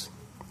this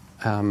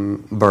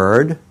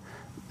bird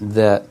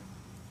that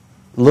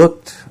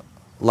looked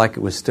like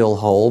it was still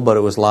whole, but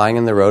it was lying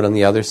in the road on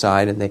the other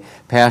side, and they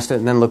passed it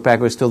and then looked back,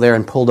 it was still there,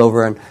 and pulled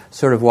over and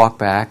sort of walked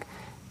back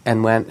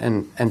and went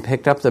and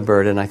picked up the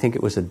bird, and I think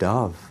it was a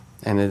dove,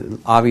 and it had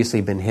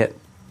obviously been hit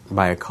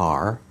by a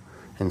car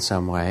in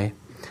some way,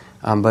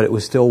 but it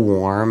was still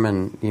warm,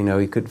 and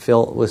you could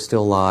feel it was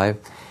still alive.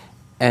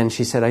 And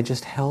she said, I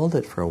just held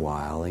it for a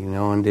while,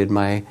 and did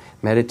my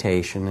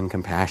meditation and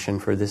compassion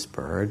for this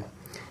bird,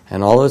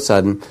 and all of a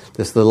sudden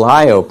this little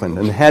eye opened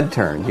and the head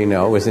turned,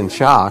 it was in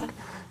shock.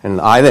 And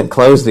the eye then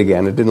closed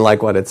again. It didn't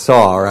like what it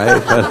saw,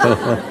 right?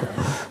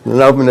 Then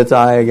opened its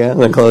eye again,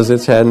 and then closed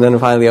its head, and then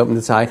finally opened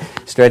its eye,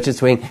 stretched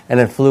its wing, and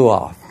it flew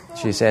off.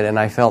 She said, and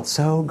I felt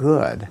so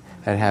good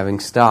at having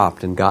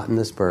stopped and gotten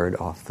this bird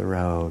off the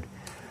road.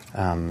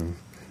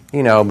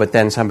 But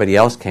then somebody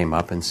else came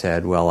up and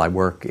said, well, I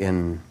work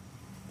in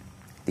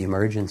the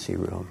emergency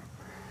room,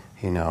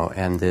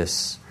 and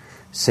this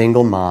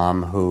single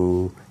mom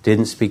who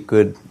didn't speak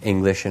good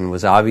English and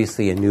was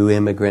obviously a new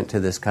immigrant to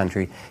this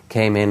country,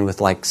 came in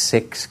with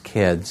 6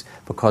 kids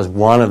because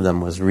one of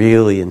them was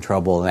really in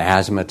trouble, an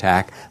asthma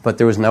attack, but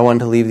there was no one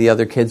to leave the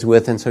other kids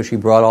with, and so she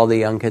brought all the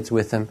young kids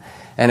with them.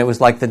 And it was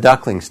like the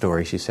duckling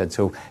story, she said.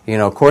 So,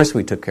 of course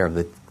we took care of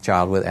the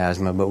child with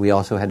asthma, but we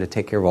also had to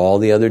take care of all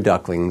the other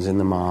ducklings and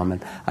the mom.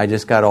 And I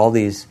just got all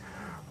these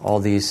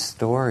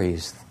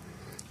stories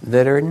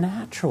that are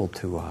natural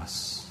to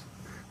us.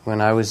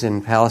 When I was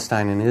in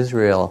Palestine and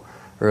Israel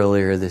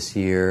earlier this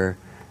year,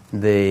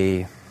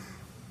 the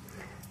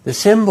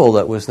symbol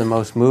that was the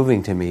most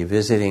moving to me,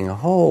 visiting a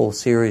whole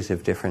series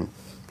of different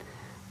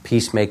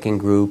peacemaking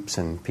groups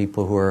and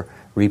people who are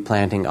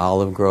replanting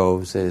olive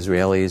groves, the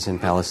Israelis and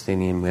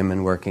Palestinian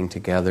women working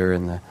together,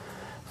 and the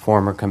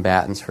former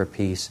combatants for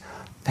peace,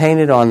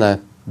 painted on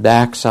the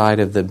backside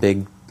of the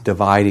big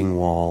dividing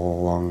wall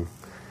along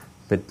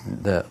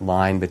the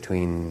line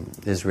between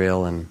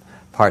Israel and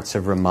parts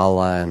of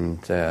Ramallah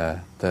and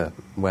the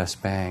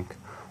West Bank.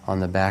 On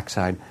the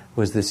backside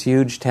was this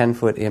huge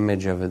 10-foot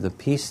image of the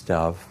peace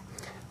dove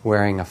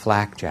wearing a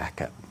flak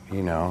jacket,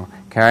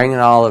 carrying an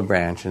olive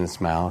branch in its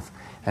mouth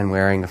and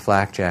wearing a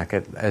flak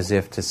jacket as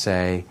if to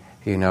say,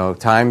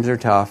 times are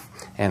tough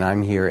and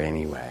I'm here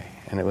anyway.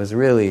 And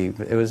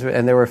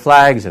and there were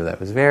flags of that. It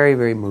was very,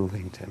 very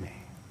moving to me.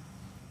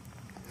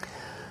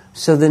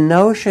 So the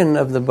notion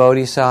of the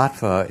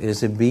Bodhisattva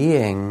is a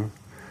being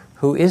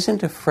who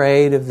isn't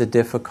afraid of the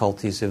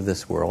difficulties of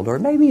this world, or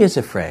maybe is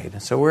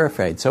afraid, so we're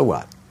afraid, so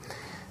what?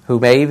 Who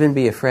may even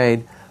be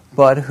afraid,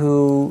 but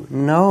who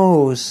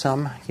knows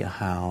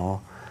somehow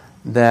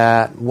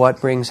that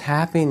what brings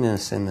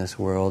happiness in this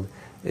world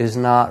is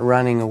not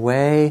running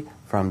away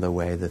from the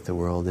way that the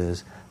world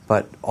is,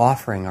 but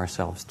offering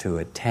ourselves to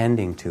it,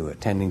 tending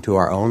to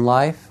our own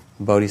life.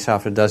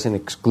 Bodhisattva doesn't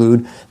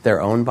exclude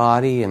their own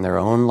body and their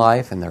own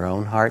life and their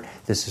own heart.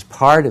 This is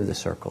part of the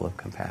circle of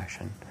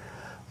compassion.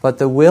 But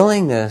the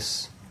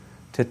willingness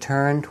to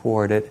turn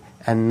toward it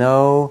and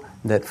know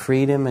that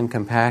freedom and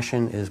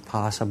compassion is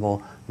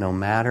possible no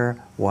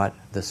matter what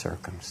the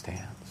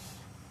circumstance.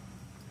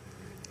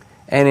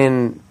 And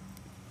in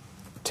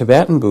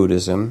Tibetan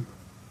Buddhism,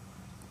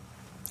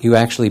 you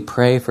actually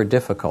pray for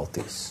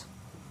difficulties.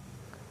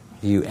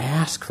 You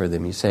ask for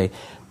them. You say,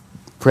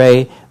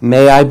 pray,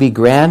 may I be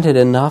granted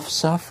enough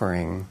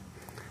suffering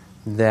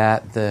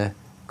that the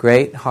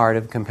great heart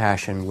of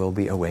compassion will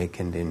be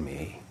awakened in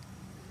me.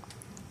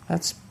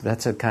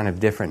 That's a kind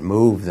of different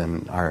move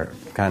than our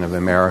kind of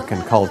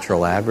American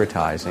cultural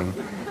advertising,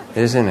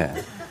 isn't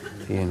it?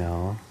 You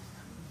know.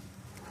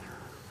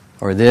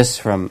 Or this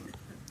from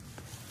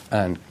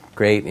a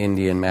great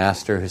Indian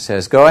master who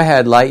says, "Go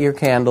ahead, light your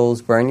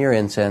candles, burn your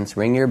incense,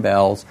 ring your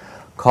bells,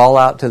 call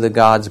out to the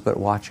gods, but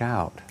watch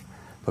out,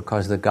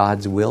 because the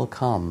gods will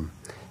come,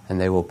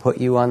 and they will put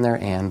you on their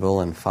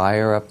anvil and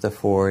fire up the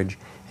forge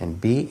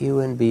and beat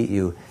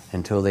you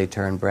until they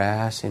turn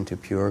brass into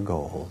pure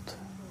gold."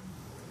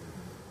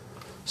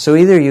 So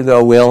either you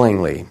go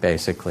willingly,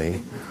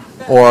 basically,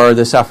 or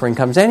the suffering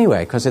comes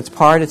anyway, because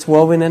it's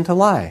woven into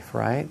life,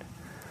 right?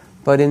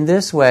 But in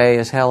this way,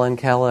 as Helen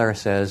Keller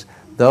says,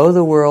 though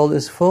the world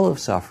is full of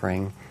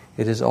suffering,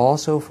 it is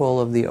also full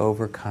of the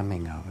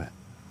overcoming of it.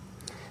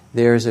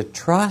 There's a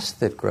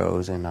trust that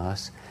grows in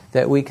us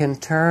that we can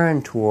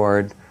turn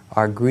toward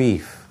our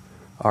grief,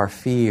 our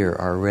fear,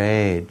 our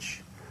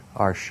rage,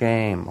 our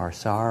shame, our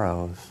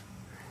sorrows,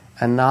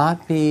 and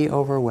not be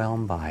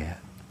overwhelmed by it.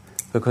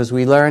 Because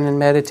we learn in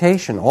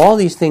meditation, all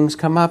these things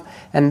come up,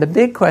 and the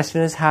big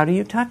question is, how do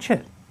you touch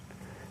it?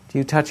 Do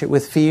you touch it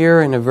with fear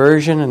and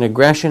aversion and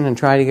aggression and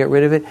try to get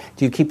rid of it?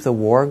 Do you keep the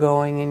war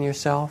going in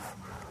yourself?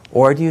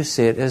 Or do you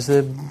sit as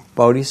the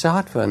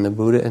Bodhisattva and the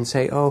Buddha and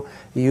say, oh,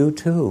 you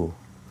too?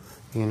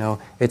 You know,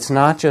 it's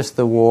not just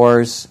the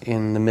wars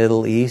in the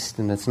Middle East,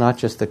 and it's not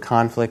just the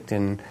conflict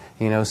in,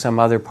 some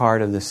other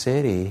part of the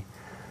city,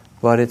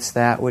 but it's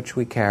that which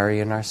we carry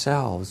in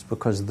ourselves,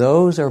 because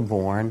those are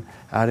born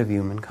out of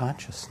human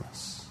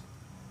consciousness.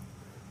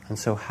 And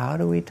so how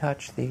do we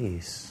touch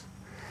these?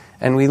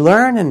 And we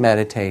learn in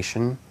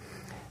meditation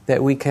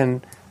that we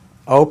can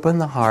open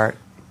the heart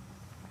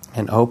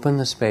and open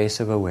the space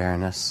of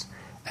awareness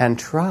and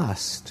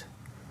trust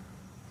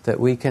that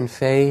we can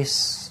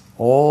face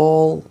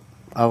all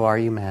of our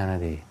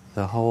humanity,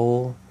 the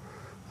whole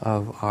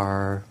of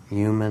our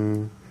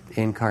human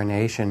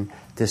incarnation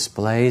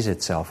displays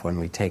itself when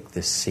we take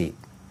this seat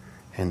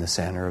in the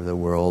center of the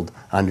world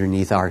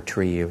underneath our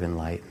tree of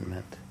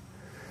enlightenment.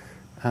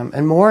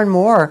 And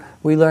more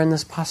we learn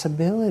this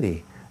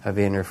possibility of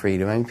inner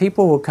freedom. And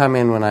people will come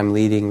in when I'm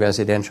leading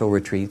residential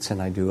retreats,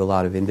 and I do a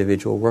lot of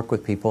individual work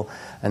with people,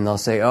 and they'll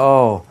say,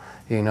 I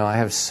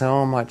have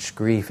so much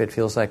grief, it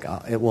feels like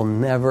it will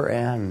never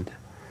end,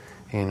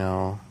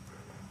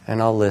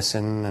 And I'll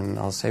listen, and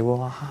I'll say,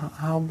 well,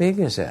 how big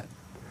is it?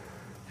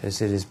 Is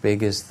it as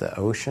big as the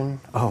ocean?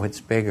 Oh, it's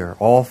bigger.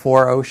 All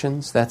 4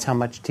 oceans? That's how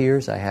much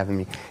tears I have in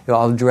me.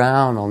 I'll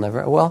drown, I'll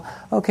never... Well,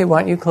 okay, why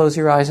don't you close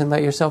your eyes and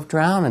let yourself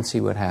drown and see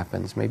what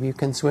happens? Maybe you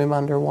can swim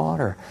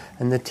underwater.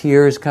 And the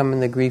tears come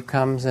and the grief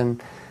comes, and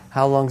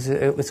how long is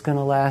it? It's going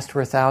to last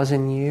for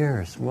 1,000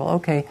 years. Well,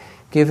 okay,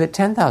 give it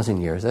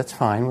 10,000 years. That's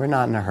fine. We're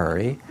not in a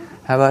hurry.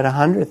 How about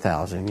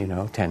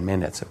 100,000? 10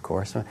 minutes, of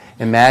course.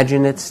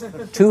 Imagine it's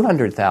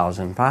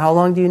 200,000. How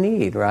long do you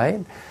need,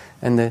 right?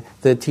 And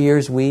the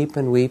tears weep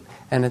and weep.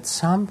 And at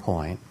some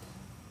point,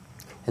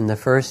 in the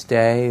first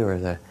day or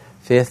the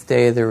 5th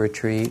day of the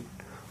retreat,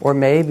 or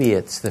maybe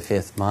it's the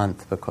 5th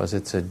month because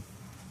it's a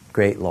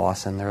great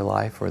loss in their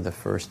life, or the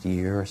first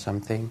year or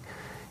something,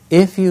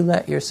 if you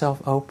let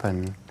yourself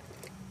open,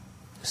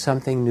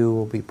 something new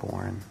will be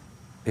born.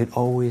 It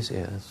always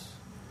is.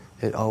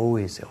 It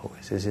always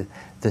is.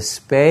 The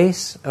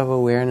space of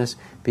awareness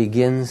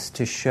begins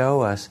to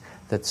show us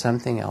that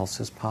something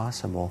else is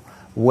possible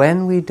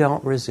when we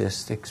don't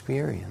resist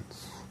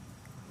experience.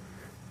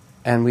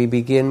 And we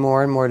begin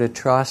more and more to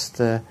trust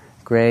the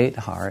great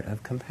heart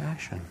of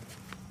compassion.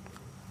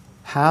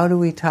 How do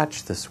we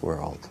touch this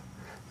world?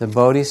 The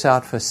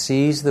Bodhisattva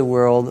sees the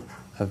world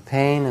of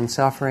pain and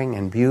suffering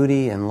and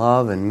beauty and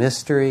love and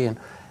mystery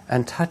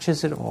and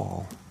touches it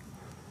all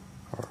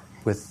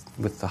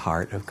with the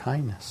heart of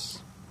kindness.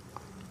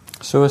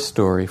 So a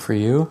story for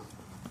you.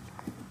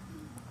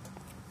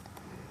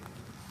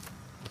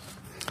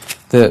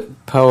 The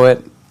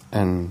poet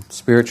and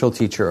spiritual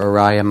teacher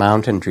Araya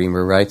Mountain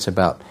Dreamer writes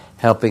about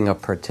helping a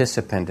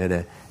participant at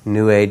a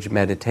New Age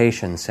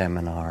meditation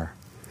seminar.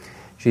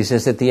 She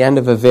says, at the end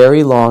of a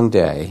very long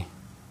day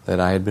that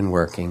I had been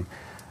working,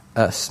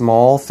 a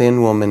small,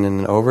 thin woman in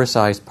an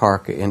oversized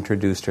parka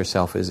introduced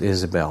herself as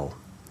Isabel.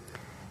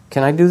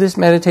 "Can I do this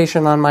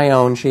meditation on my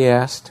own?" she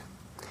asked.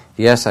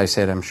 "Yes," I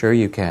said, "I'm sure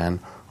you can,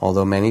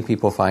 although many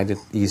people find it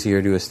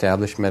easier to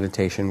establish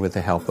meditation with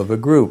the help of a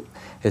group.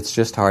 It's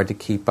just hard to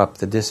keep up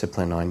the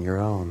discipline on your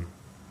own."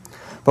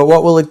 "But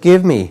what will it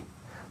give me?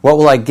 What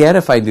will I get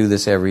if I do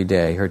this every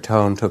day?" Her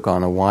tone took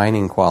on a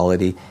whining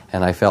quality,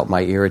 and I felt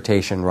my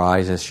irritation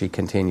rise as she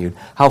continued.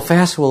 "How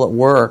fast will it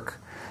work?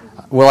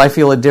 Will I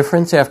feel a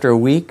difference after a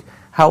week?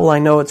 How will I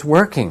know it's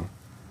working?"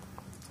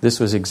 This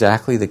was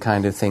exactly the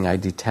kind of thing I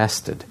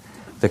detested.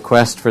 The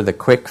quest for the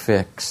quick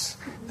fix,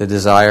 the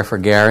desire for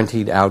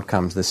guaranteed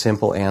outcomes, the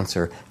simple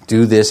answer,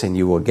 do this and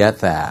you will get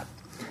that.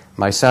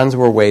 My sons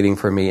were waiting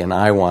for me and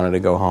I wanted to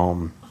go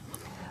home.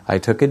 I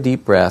took a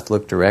deep breath,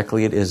 looked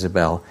directly at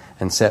Isabel,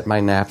 and set my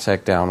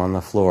knapsack down on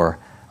the floor.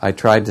 I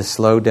tried to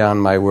slow down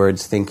my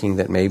words, thinking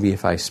that maybe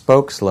if I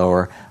spoke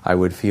slower, I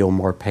would feel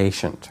more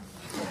patient.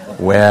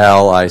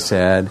 "Well," I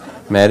said,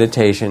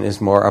 meditation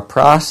is more a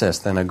process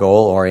than a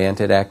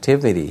goal-oriented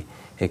activity.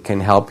 It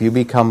can help you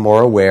become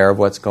more aware of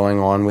what's going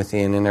on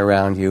within and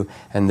around you,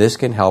 and this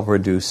can help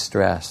reduce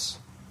stress.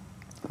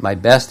 My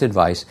best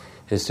advice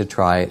is to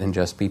try it and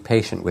just be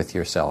patient with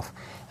yourself.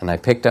 And I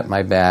picked up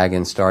my bag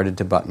and started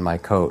to button my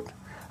coat.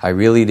 I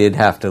really did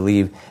have to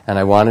leave, and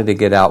I wanted to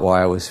get out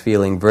while I was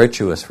feeling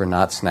virtuous for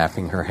not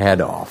snapping her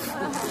head off.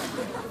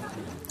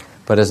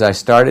 But as I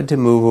started to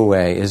move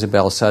away,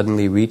 Isabel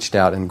suddenly reached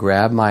out and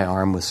grabbed my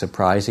arm with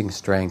surprising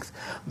strength.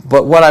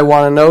 "But what I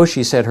want to know,"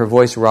 she said, her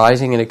voice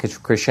rising in a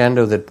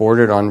crescendo that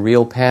bordered on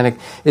real panic,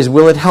 "is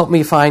will it help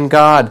me find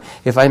God?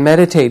 If I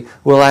meditate,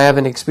 will I have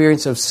an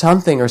experience of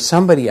something or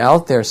somebody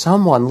out there,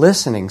 someone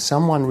listening,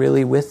 someone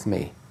really with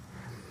me?"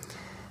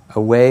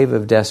 A wave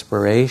of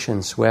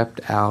desperation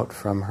swept out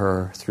from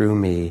her through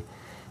me,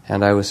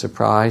 and I was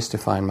surprised to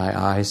find my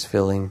eyes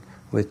filling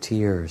with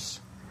tears.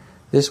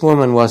 This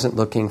woman wasn't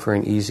looking for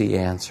an easy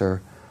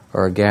answer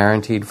or a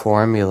guaranteed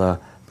formula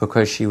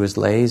because she was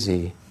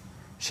lazy.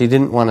 She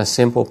didn't want a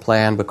simple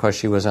plan because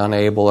she was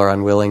unable or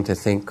unwilling to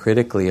think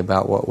critically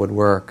about what would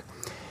work.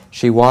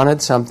 She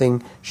wanted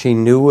something she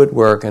knew would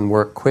work and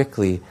work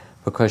quickly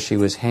because she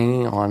was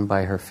hanging on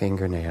by her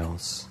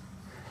fingernails.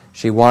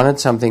 She wanted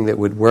something that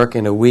would work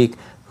in a week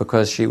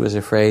because she was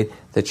afraid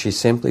that she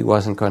simply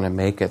wasn't going to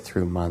make it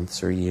through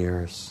months or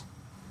years.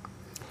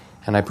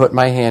 And I put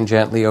my hand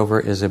gently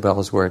over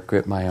Isabel's where it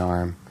gripped my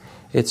arm.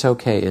 "It's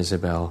okay,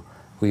 Isabel.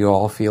 We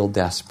all feel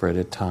desperate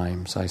at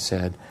times," I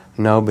said.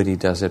 "Nobody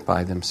does it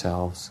by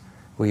themselves.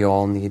 We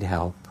all need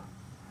help."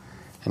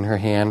 And her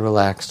hand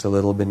relaxed a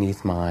little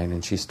beneath mine,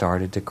 and she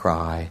started to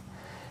cry.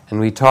 And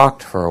we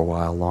talked for a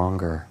while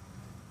longer.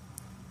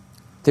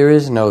 There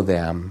is no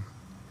them.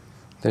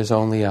 There's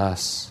only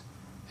us.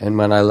 And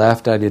when I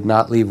left, I did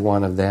not leave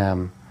one of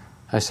them.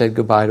 I said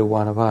goodbye to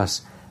one of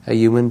us, a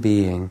human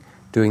being,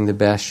 doing the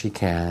best she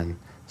can,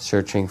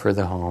 searching for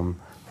the home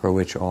for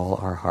which all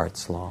our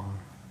hearts long.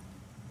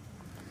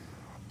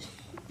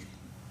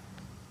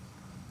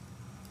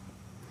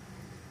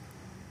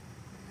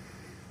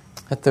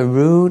 At the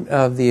root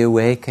of the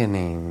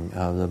awakening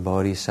of the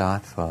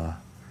Bodhisattva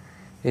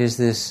is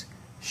this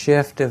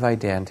shift of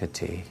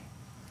identity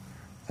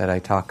that I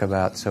talk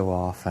about so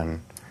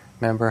often.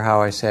 Remember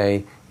how I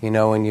say,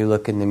 when you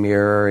look in the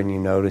mirror and you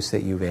notice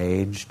that you've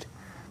aged,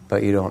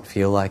 but you don't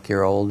feel like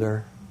you're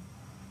older?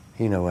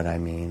 You know what I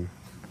mean,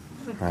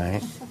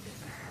 right?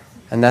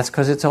 And that's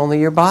because it's only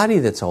your body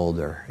that's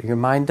older. Your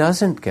mind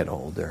doesn't get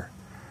older.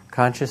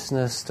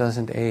 Consciousness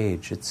doesn't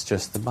age. It's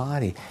just the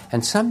body.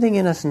 And something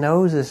in us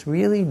knows this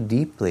really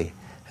deeply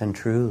and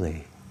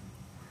truly.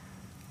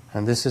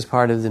 And this is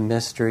part of the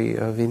mystery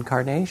of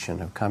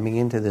incarnation, of coming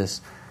into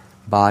this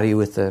body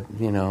with the,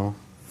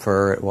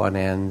 fur at one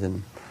end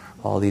and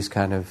all these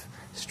kind of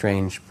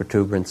strange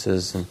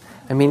protuberances. And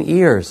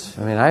ears.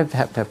 I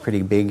have to have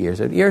pretty big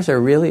ears. Ears are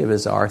really a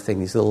bizarre thing.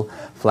 These little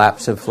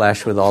flaps of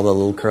flesh with all the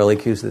little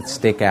curlicues that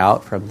stick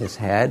out from this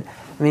head.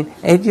 You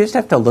just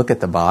have to look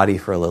at the body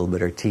for a little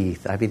bit, or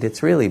teeth.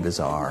 It's really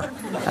bizarre.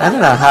 I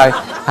don't know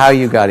how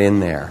you got in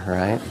there,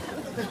 right?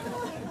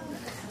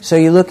 So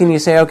you look and you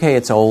say, okay,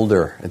 it's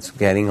older. It's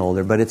getting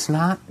older. But it's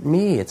not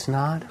me. It's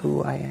not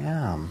who I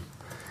am.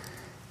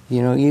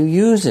 You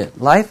use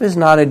it. Life is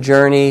not a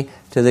journey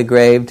to the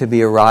grave to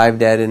be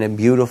arrived at in a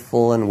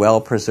beautiful and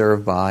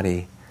well-preserved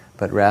body,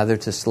 but rather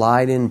to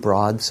slide in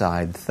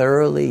broadside,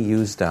 thoroughly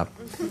used up,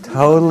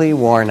 totally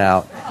worn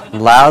out,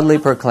 loudly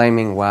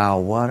proclaiming, "Wow,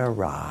 what a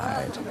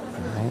ride."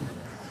 Right?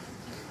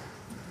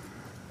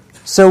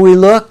 So we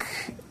look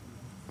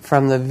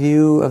from the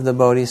view of the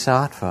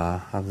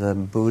Bodhisattva, of the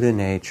Buddha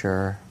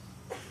nature,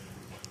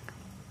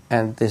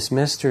 and this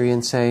mystery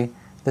and say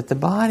that the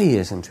body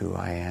isn't who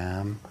I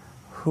am.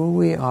 Who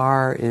we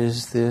are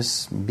is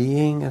this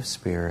being of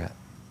spirit.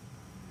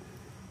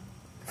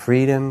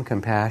 Freedom,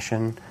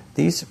 compassion,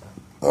 these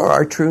are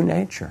our true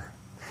nature.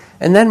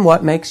 And then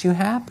what makes you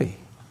happy?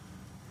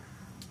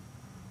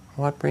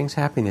 What brings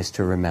happiness?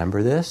 To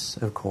remember this,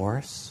 of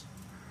course.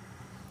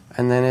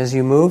 And then as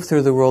you move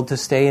through the world, to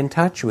stay in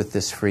touch with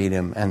this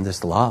freedom and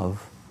this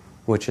love,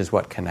 which is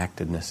what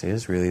connectedness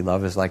is. Really,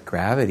 love is like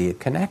gravity.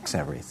 It connects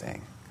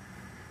everything.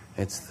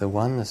 It's the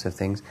oneness of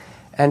things.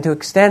 And to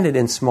extend it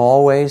in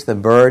small ways, the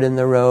bird in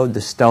the road, the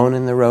stone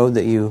in the road,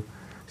 that you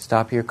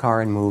stop your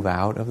car and move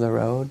out of the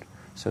road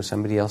so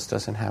somebody else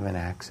doesn't have an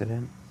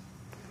accident.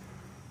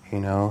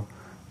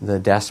 The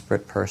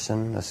desperate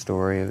person, the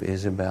story of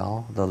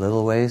Isabel, the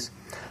little ways,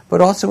 but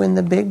also in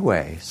the big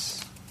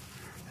ways.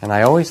 And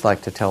I always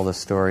like to tell the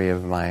story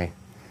of my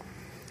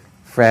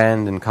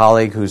friend and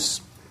colleague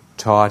who's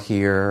taught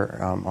here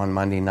on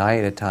Monday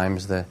night at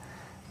times, the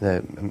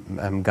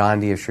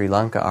Gandhi of Sri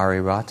Lanka,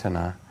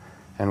 Ariyaratne.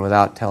 And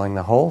without telling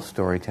the whole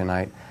story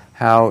tonight,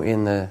 how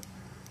in the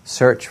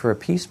search for a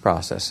peace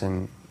process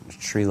in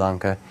Sri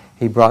Lanka,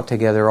 he brought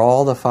together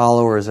all the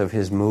followers of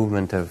his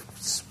movement of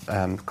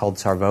called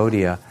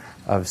Sarvodaya,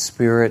 of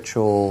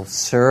spiritual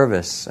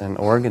service and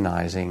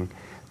organizing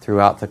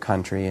throughout the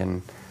country.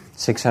 And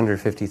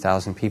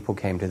 650,000 people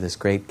came to this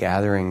great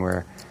gathering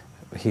where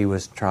he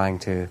was trying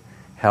to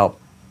help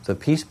the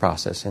peace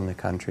process in the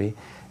country,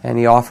 and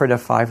he offered a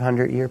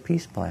 500-year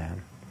peace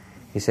plan.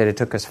 He said it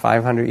took us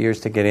 500 years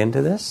to get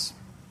into this,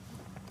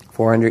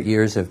 400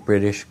 years of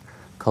British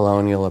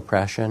colonial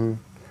oppression,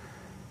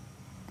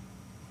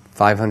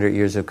 500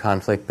 years of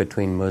conflict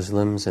between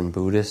Muslims and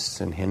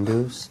Buddhists and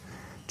Hindus,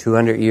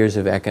 200 years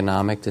of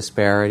economic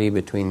disparity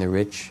between the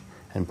rich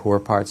and poor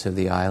parts of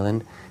the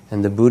island,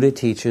 and the Buddha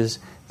teaches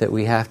that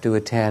we have to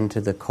attend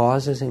to the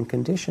causes and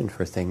condition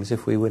for things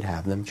if we would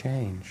have them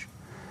change.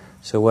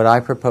 So what I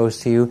propose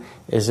to you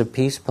is a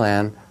peace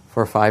plan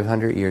for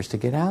 500 years to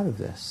get out of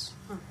this.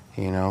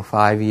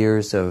 5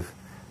 years of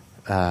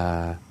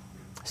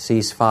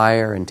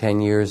ceasefire and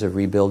 10 years of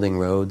rebuilding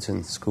roads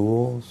and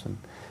schools, and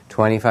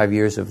 25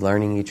 years of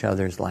learning each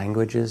other's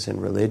languages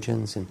and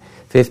religions, and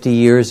 50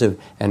 years of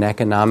an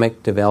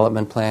economic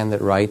development plan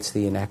that rights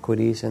the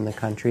inequities in the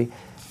country.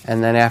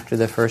 And then after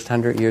the first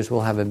 100 years,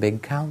 we'll have a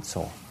big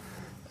council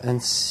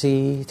and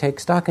take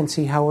stock and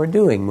see how we're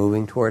doing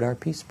moving toward our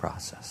peace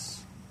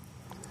process.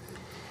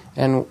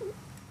 And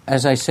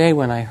as I say,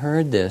 when I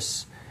heard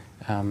this,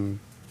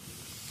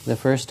 the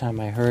first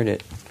time I heard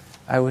it,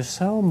 I was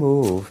so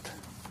moved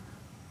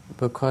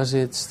because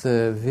it's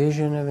the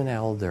vision of an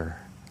elder.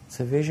 It's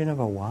the vision of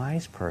a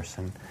wise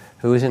person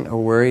who isn't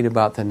worried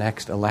about the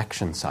next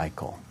election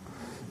cycle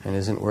and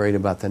isn't worried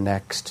about the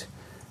next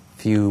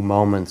few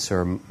moments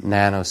or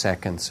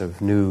nanoseconds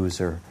of news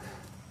or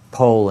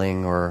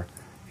polling or,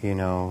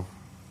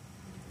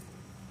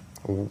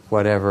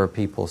 whatever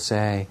people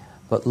say,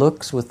 but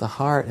looks with the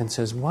heart and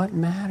says, what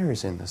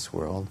matters in this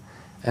world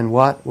and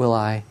what will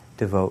I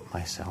devote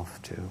myself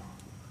to?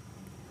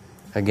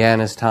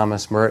 Again, as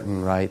Thomas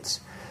Merton writes,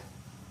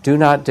 do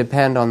not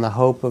depend on the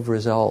hope of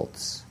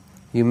results.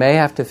 You may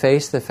have to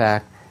face the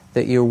fact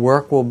that your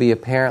work will be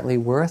apparently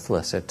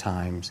worthless at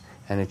times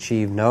and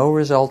achieve no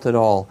result at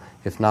all,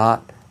 if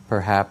not,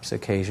 perhaps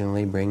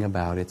occasionally bring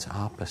about its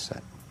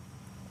opposite.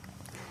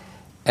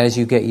 As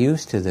you get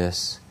used to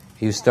this,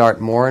 you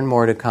start more and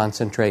more to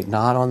concentrate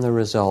not on the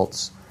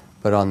results,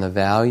 but on the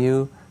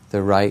value,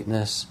 the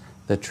rightness,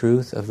 the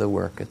truth of the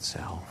work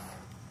itself.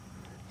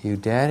 You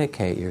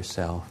dedicate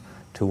yourself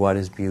to what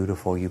is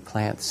beautiful. You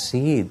plant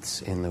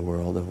seeds in the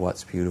world of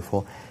what's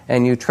beautiful,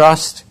 and you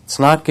trust it's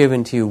not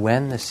given to you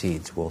when the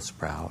seeds will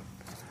sprout,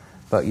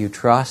 but you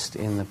trust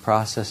in the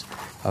process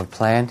of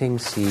planting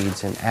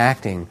seeds and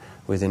acting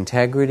with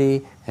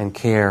integrity and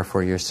care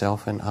for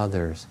yourself and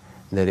others,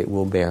 that it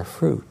will bear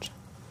fruit.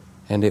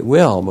 And it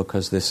will,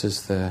 because this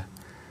is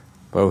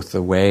both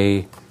the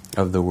way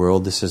of the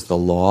world, this is the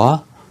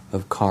law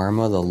of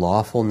karma, the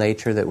lawful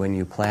nature that when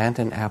you plant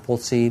an apple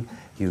seed,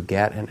 you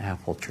get an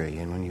apple tree.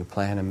 And when you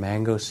plant a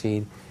mango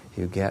seed,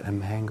 you get a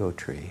mango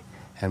tree.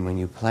 And when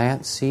you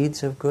plant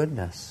seeds of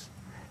goodness,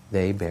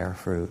 they bear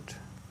fruit.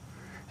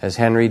 As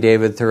Henry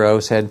David Thoreau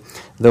said,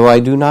 though I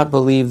do not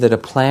believe that a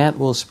plant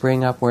will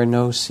spring up where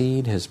no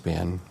seed has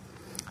been,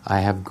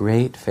 I have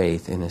great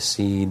faith in a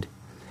seed.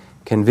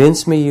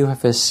 Convince me you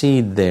have a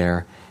seed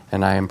there,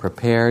 and I am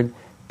prepared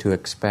to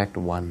expect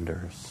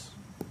wonders.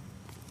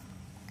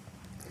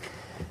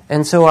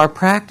 And so our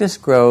practice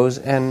grows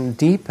and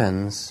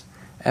deepens,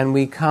 and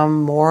we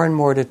come more and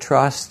more to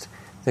trust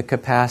the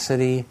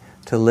capacity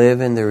to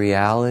live in the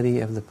reality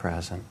of the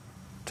present,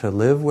 to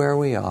live where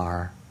we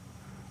are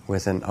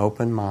with an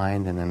open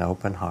mind and an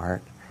open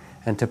heart,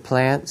 and to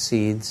plant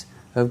seeds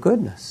of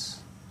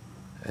goodness.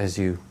 As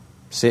you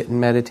sit in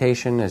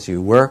meditation, as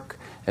you work,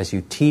 as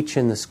you teach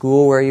in the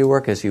school where you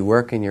work, as you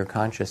work in your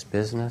conscious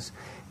business,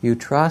 you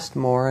trust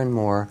more and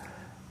more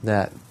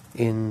that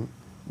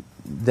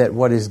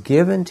what is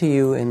given to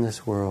you in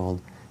this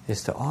world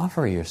is to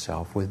offer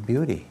yourself with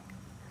beauty.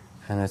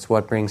 And it's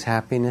what brings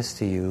happiness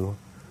to you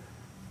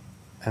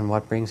and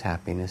what brings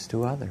happiness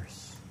to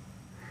others.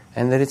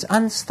 And that it's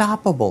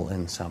unstoppable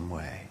in some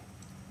way.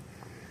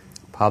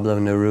 Pablo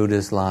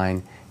Neruda's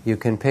line, you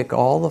can pick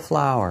all the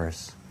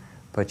flowers,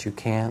 but you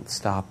can't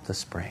stop the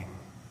spring.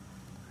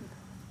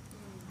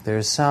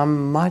 There's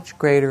some much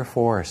greater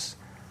force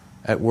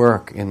at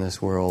work in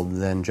this world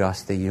than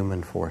just the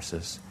human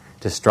forces,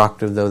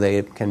 destructive though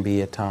they can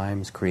be at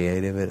times,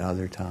 creative at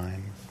other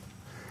times.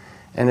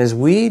 And as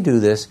we do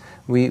this,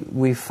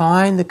 we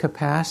find the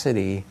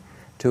capacity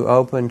to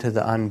open to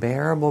the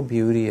unbearable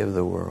beauty of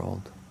the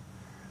world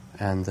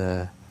and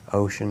the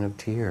ocean of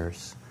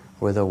tears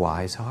with a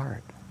wise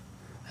heart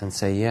and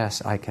say,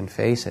 yes, I can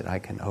face it, I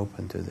can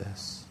open to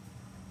this.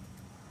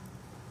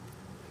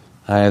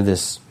 I have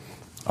this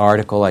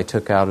article I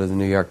took out of the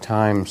New York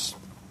Times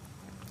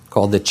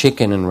called The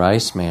Chicken and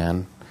Rice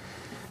Man,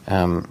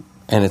 and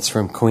it's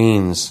from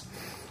Queens,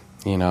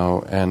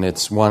 and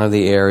it's one of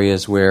the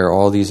areas where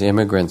all these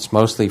immigrants,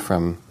 mostly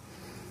from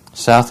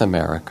South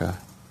America,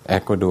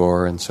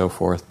 Ecuador and so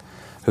forth,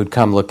 who'd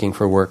come looking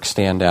for work,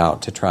 stand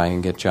out to try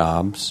and get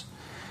jobs.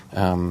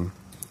 And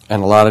a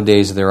lot of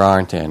days there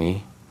aren't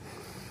any.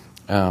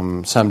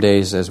 Some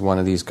days, as one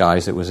of these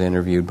guys that was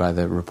interviewed by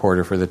the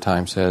reporter for the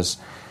Times says,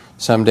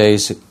 some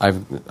days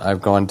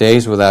I've gone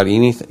days without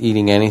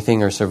eating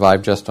anything or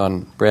survived just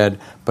on bread,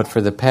 but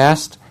for the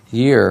past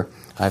year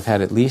I've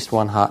had at least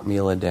one hot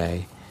meal a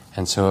day,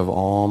 and so have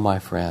all my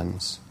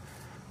friends.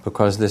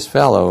 Because this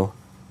fellow,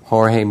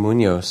 Jorge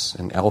Munoz,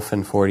 an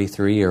elfin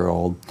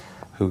 43-year-old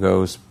who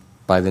goes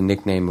by the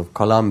nickname of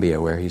Colombia,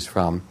 where he's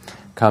from,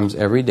 comes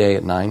every day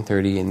at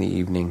 9:30 in the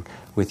evening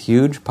with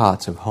huge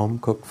pots of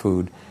home-cooked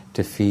food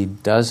to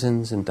feed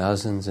dozens and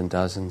dozens and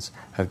dozens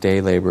of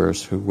day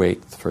laborers who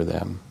wait for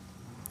them.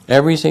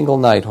 Every single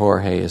night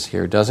Jorge is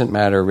here. Doesn't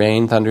matter,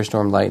 rain,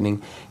 thunderstorm,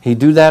 lightning. He'd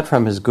do that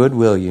from his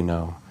goodwill, you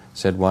know,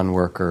 said one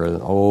worker,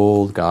 an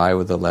old guy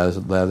with a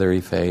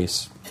leathery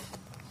face.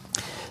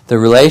 The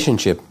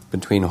relationship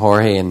between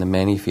Jorge and the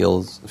men he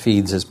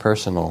feeds is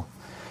personal.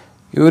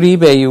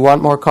 Uribe, you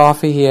want more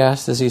coffee? He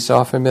asked as he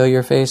saw a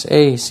familiar face.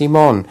 Hey,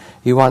 Simon,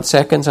 you want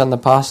seconds on the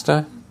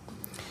pasta?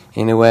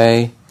 In a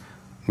way,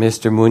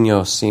 Mr.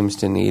 Munoz seems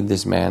to need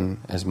this man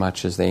as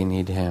much as they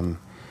need him.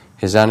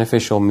 His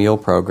unofficial meal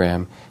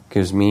program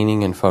gives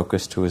meaning and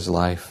focus to his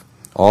life.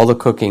 All the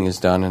cooking is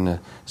done in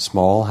a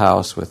small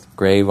house with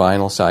gray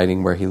vinyl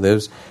siding where he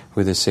lives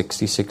with his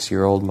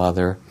 66-year-old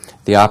mother.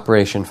 The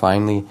operation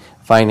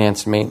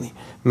financed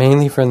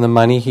mainly from the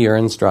money he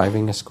earns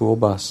driving a school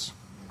bus.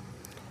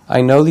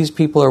 I know these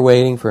people are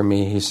waiting for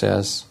me, he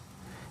says,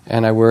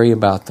 and I worry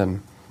about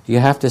them. You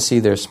have to see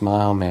their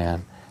smile,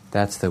 man.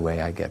 That's the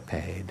way I get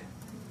paid.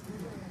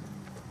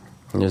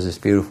 And there's this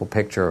beautiful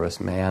picture of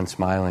this man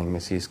smiling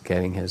as he's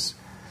getting his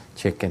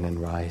chicken and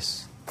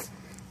rice.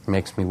 It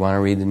makes me want to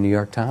read the New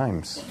York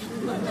Times,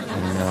 you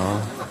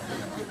know.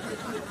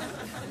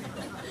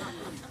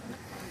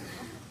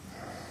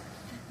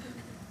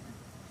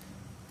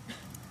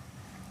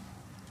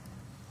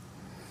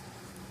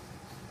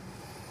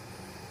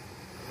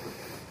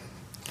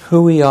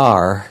 Who we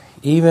are,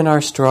 even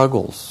our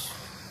struggles,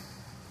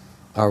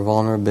 our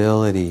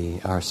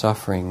vulnerability, our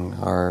suffering,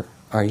 our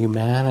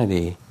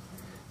humanity,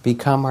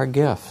 become our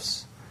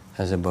gifts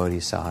as a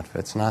bodhisattva.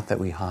 It's not that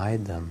we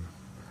hide them.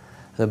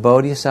 The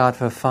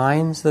bodhisattva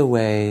finds the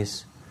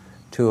ways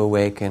to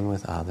awaken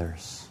with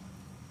others.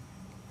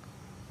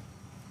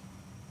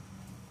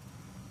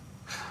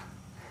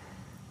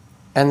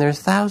 And there's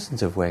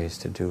thousands of ways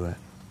to do it.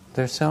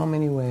 There's so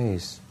many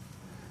ways.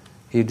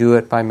 You do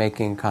it by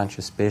making a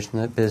conscious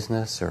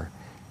business or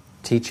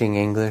teaching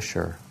English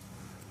or,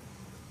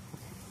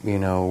 you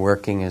know,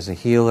 working as a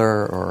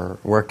healer or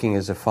working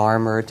as a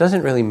farmer. It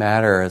doesn't really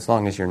matter as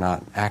long as you're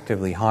not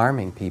actively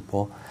harming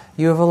people.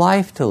 You have a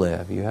life to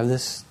live. You have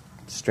this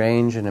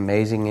strange and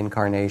amazing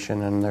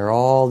incarnation, and there are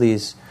all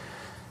these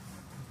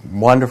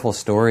wonderful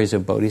stories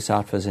of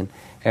bodhisattvas in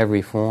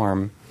every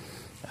form.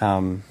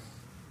 Let's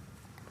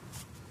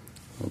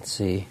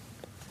see.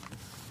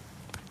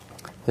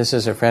 This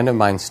is a friend of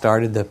mine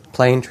started the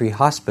Plane Tree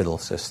Hospital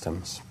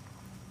systems,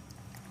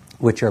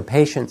 which are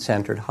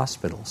patient-centered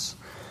hospitals.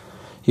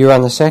 You're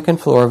on the second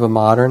floor of a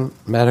modern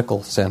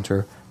medical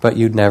center, but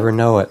you'd never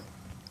know it.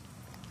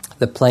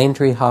 The Plane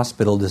Tree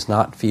Hospital does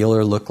not feel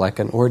or look like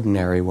an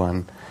ordinary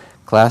one.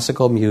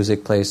 Classical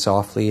music plays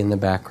softly in the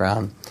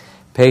background.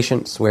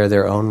 Patients wear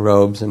their own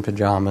robes and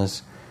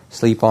pajamas,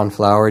 sleep on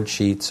flowered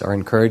sheets, are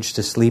encouraged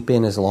to sleep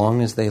in as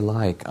long as they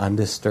like,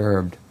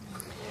 undisturbed.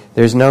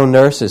 There's no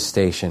nurse's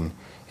station.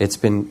 It's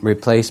been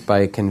replaced by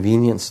a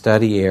convenient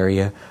study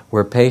area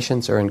where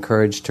patients are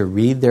encouraged to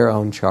read their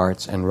own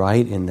charts and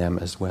write in them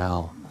as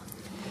well.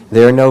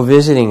 There are no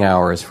visiting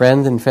hours.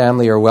 Friends and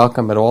family are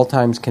welcome at all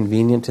times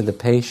convenient to the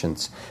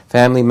patients.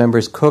 Family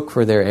members cook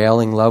for their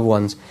ailing loved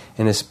ones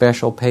in a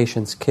special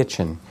patient's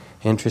kitchen.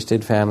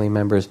 Interested family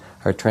members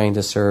are trained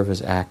to serve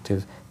as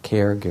active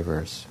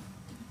caregivers.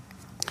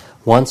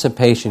 Once a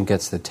patient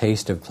gets the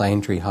taste of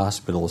Plane Tree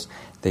hospitals,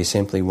 they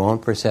simply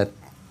won't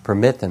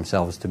permit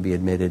themselves to be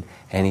admitted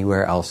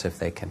anywhere else if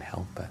they can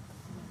help it.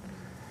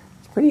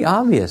 It's pretty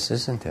obvious,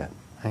 isn't it?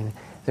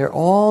 There are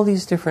all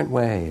these different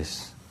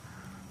ways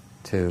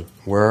to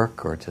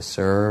work or to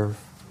serve,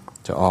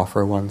 to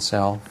offer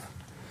oneself.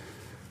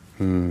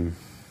 The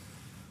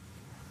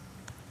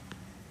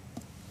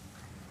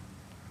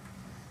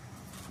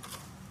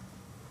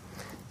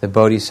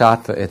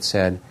Bodhisattva, it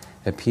said,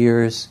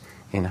 appears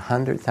in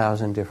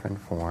 100,000 different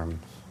forms.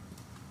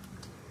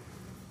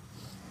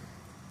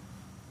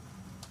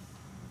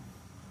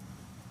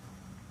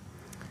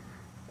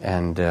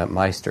 And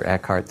Meister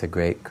Eckhart, the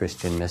great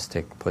Christian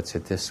mystic, puts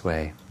it this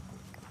way.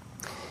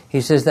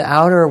 He says, the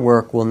outer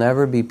work will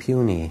never be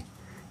puny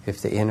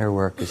if the inner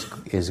work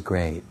is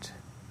great.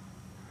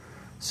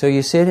 So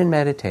you sit in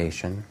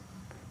meditation,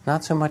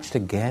 not so much to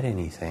get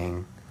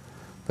anything,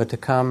 but to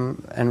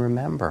come and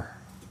remember.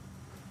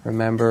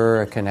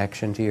 Remember a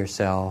connection to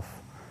yourself.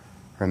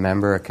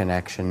 Remember a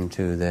connection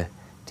to the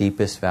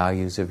deepest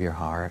values of your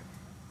heart.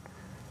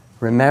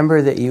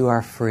 Remember that you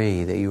are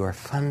free, that you are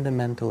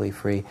fundamentally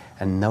free,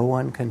 and no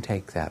one can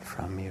take that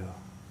from you.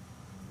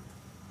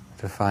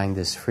 To find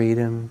this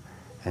freedom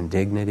and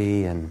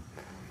dignity and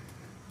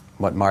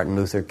what Martin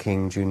Luther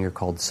King Jr.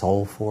 called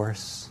soul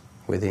force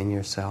within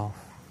yourself.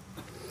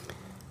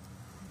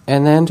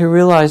 And then to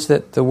realize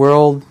that the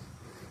world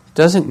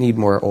doesn't need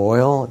more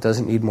oil, it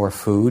doesn't need more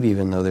food,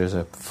 even though there's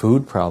a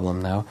food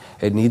problem now.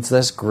 It needs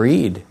less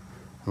greed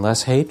and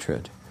less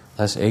hatred,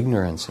 less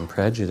ignorance and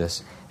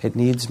prejudice. It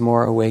needs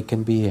more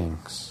awakened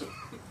beings.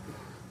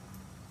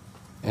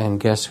 And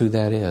guess who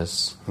that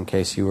is, in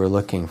case you were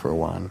looking for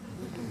one?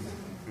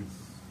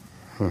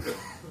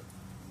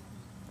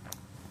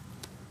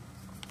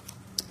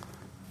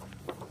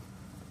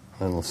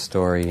 Little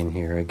story in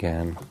here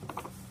again.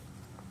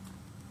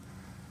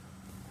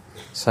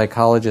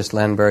 Psychologist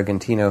Len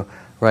Bergantino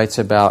writes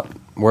about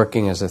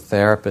working as a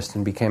therapist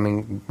and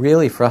becoming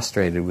really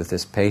frustrated with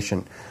this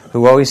patient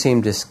who always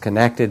seemed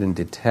disconnected and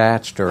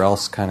detached, or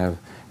else kind of,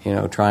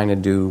 trying to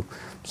do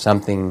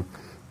something,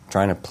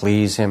 trying to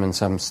please him in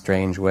some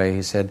strange way.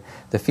 He said,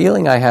 the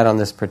feeling I had on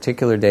this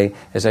particular day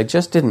is I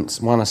just didn't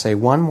want to say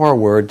one more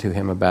word to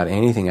him about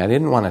anything. I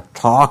didn't want to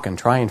talk and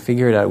try and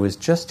figure it out. It was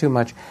just too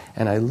much.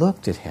 And I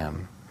looked at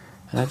him.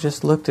 And I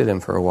just looked at him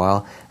for a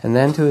while. And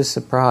then, to his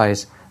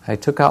surprise, I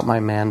took out my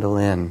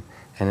mandolin,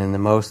 and in the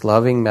most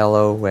loving,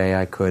 mellow way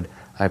I could,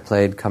 I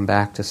played Come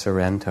Back to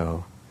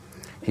Sorrento.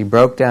 He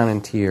broke down in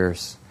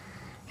tears,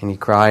 and he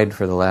cried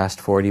for the last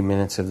 40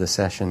 minutes of the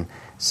session,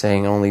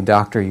 saying only,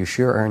 "Doctor, you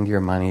sure earned your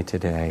money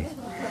today."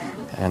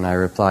 And I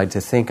replied,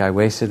 to think I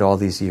wasted all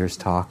these years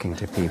talking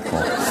to people.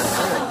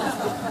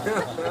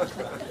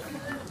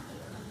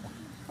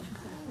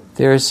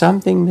 There is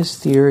something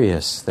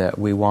mysterious that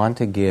we want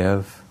to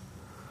give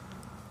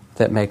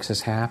that makes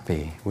us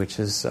happy, which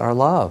is our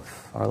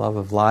love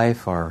of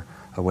life, our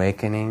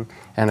awakening.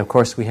 And of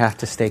course we have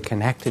to stay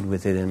connected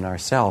with it in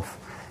ourself.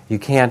 You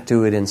can't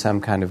do it in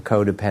some kind of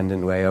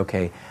codependent way.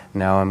 Okay,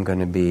 now I'm going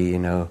to be,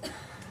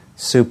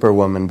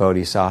 Superwoman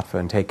Bodhisattva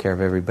and take care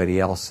of everybody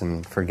else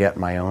and forget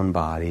my own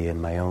body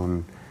and my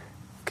own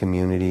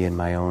community and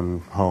my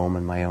own home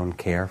and my own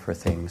care for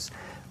things.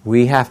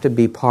 We have to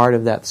be part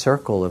of that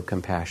circle of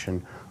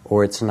compassion,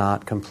 or it's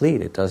not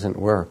complete. It doesn't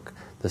work.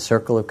 The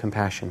circle of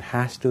compassion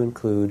has to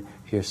include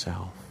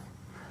yourself.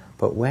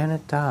 But when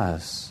it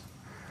does,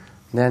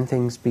 then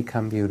things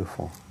become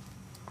beautiful.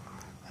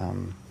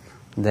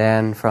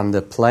 Then from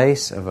the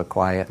place of a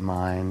quiet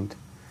mind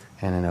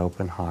and an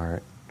open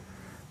heart,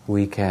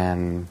 we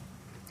can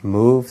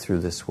move through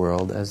this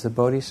world as the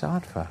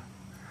Bodhisattva.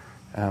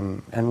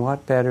 And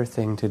what better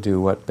thing to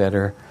do, what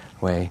better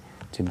way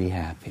to be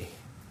happy?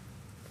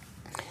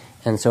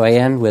 And so I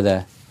end with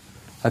a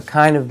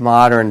kind of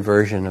modern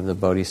version of the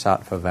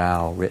Bodhisattva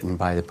vow written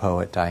by the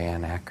poet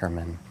Diane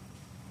Ackerman.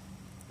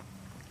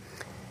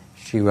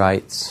 She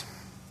writes,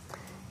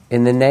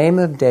 "In the name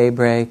of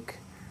daybreak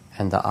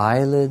and the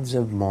eyelids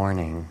of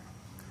morning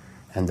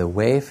and the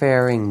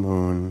wayfaring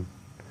moon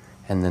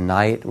and the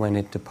night when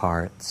it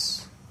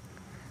departs,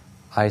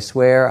 I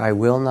swear I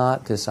will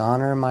not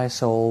dishonor my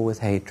soul with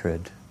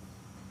hatred,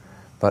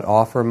 but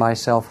offer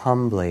myself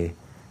humbly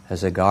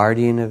as a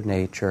guardian of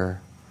nature,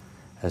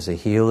 as a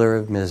healer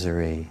of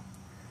misery,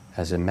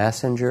 as a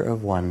messenger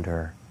of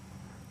wonder,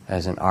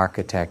 as an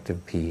architect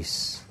of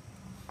peace.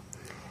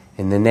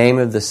 In the name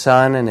of the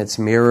sun and its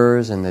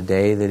mirrors and the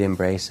day that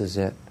embraces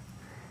it,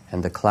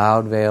 and the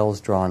cloud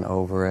veils drawn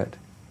over it,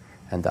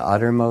 and the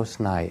uttermost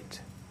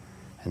night,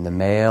 and the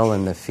male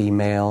and the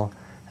female,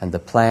 and the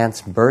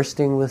plants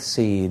bursting with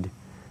seed,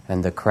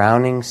 and the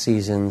crowning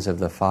seasons of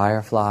the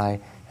firefly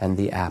and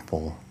the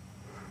apple,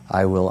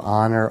 I will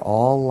honor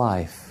all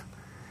life,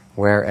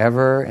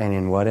 wherever and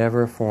in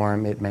whatever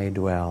form it may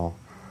dwell,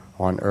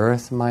 on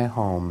earth my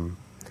home,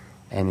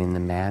 and in the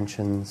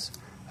mansions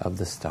of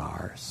the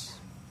stars."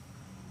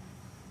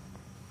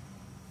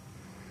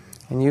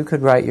 And you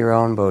could write your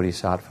own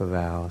Bodhisattva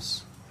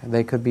vows.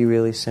 They could be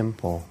really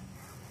simple,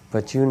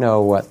 but you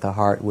know what the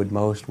heart would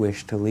most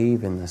wish to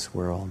leave in this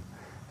world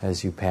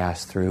as you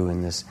pass through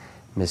in this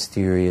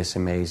mysterious,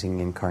 amazing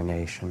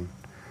incarnation.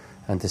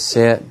 And to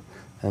sit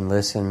and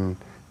listen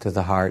to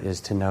the heart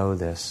is to know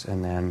this,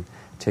 and then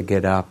to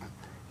get up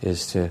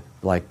is to,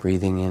 like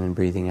breathing in and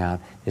breathing out,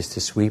 is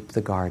to sweep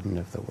the garden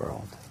of the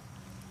world.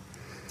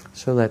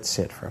 So let's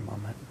sit for a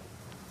moment.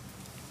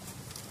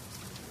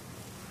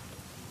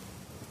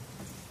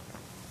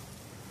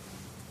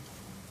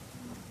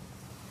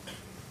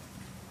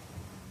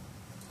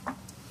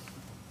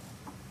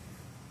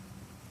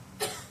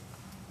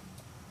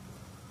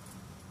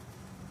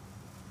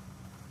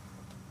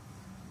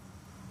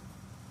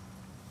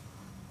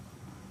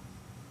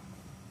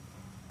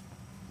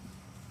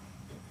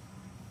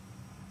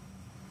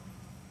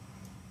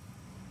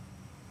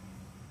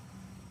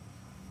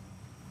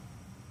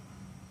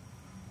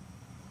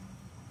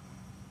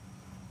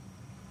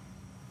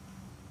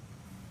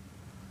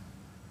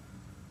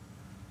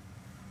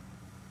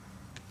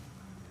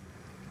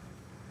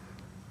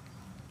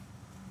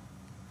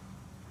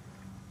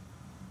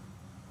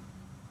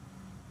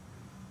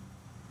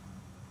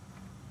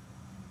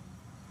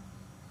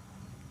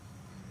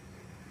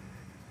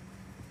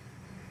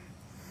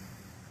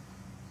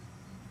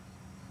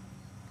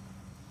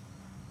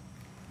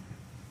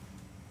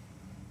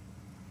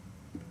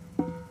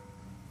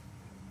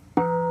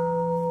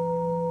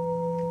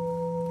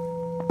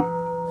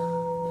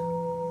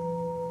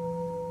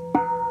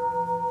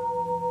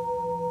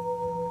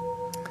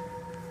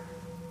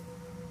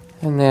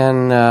 And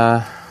then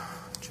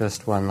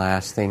Just one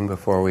last thing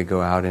before we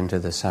go out into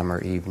the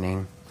summer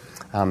evening.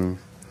 I'm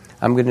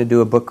going to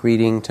do a book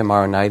reading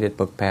tomorrow night at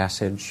Book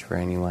Passage for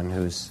anyone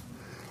who's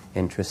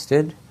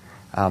interested.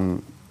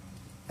 And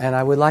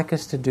I would like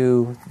us to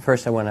do,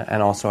 first I want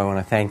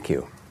to thank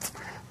you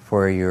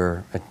for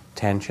your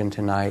attention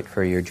tonight,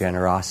 for your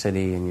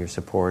generosity and your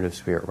support of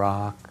Spirit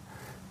Rock,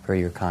 for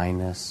your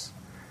kindness.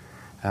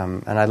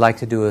 And I'd like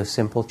to do a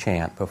simple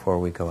chant before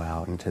we go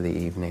out into the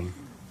evening,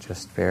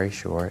 just very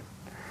short.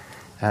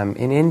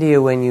 In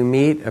India, when you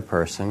meet a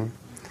person,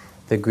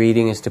 the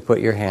greeting is to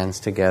put your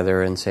hands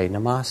together and say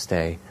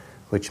Namaste,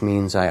 which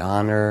means I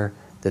honor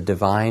the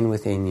divine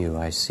within you.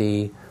 I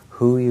see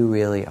who you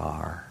really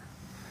are.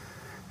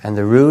 And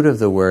the root of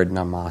the word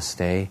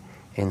Namaste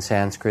in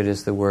Sanskrit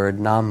is the word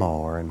Namo,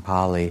 or in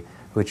Pali,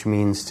 which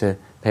means to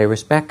pay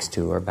respects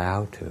to or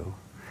bow to.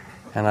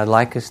 And I'd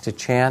like us to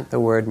chant the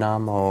word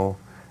Namo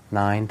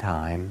 9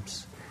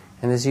 times.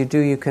 And as you do,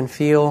 you can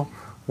feel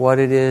what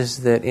it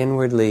is that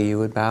inwardly you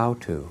would bow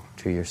to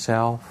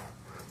yourself,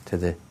 to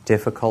the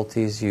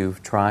difficulties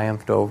you've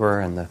triumphed over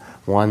and the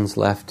ones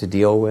left to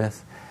deal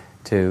with,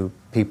 to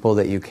people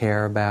that you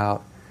care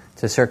about,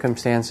 to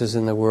circumstances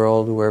in the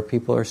world where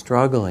people are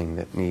struggling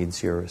that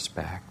needs your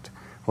respect.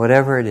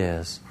 Whatever it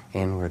is,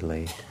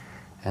 inwardly.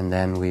 And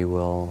then we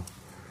will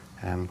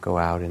go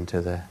out into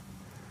the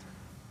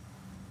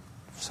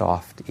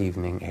soft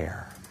evening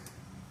air.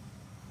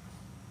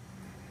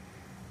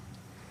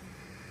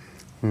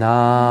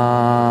 Namo.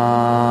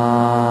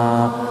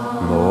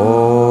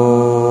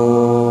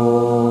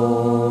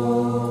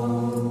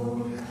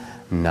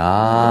 Namo.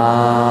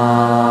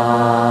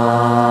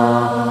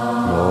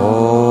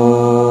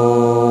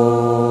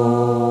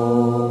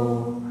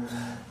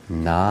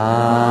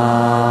 Namo.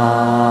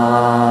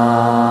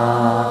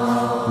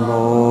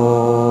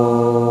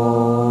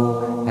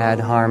 Add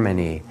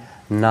harmony.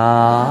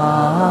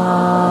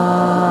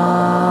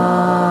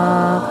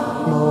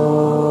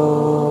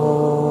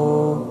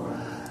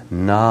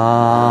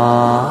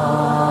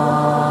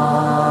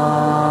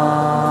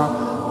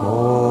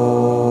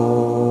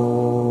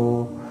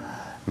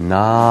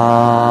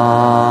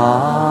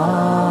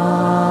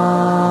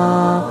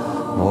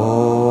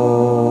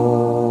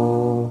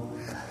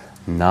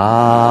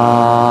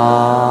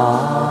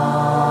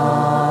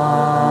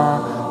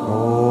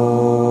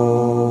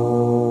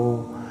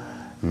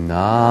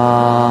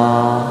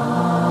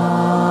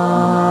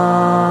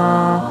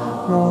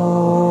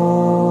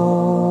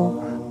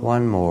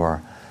 One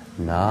more.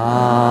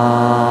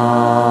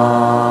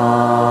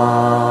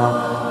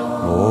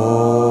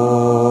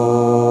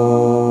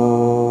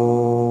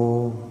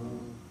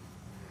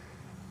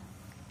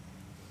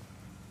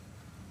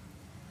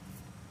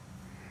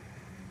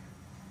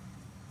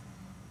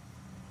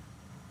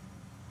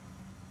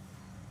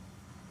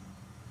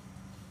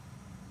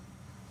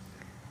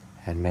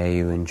 And may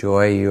you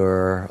enjoy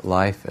your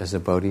life as a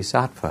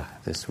Bodhisattva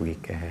this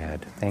week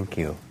ahead. Thank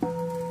you.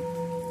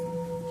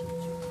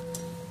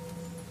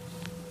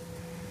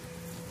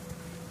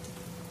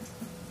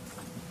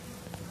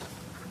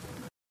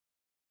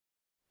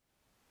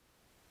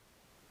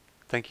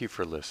 Thank you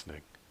for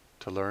listening.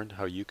 To learn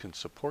how you can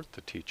support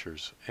the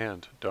teachers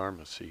and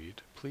Dharma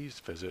Seed, please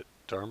visit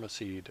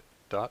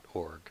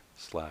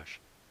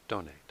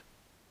dharmaseed.org/donate.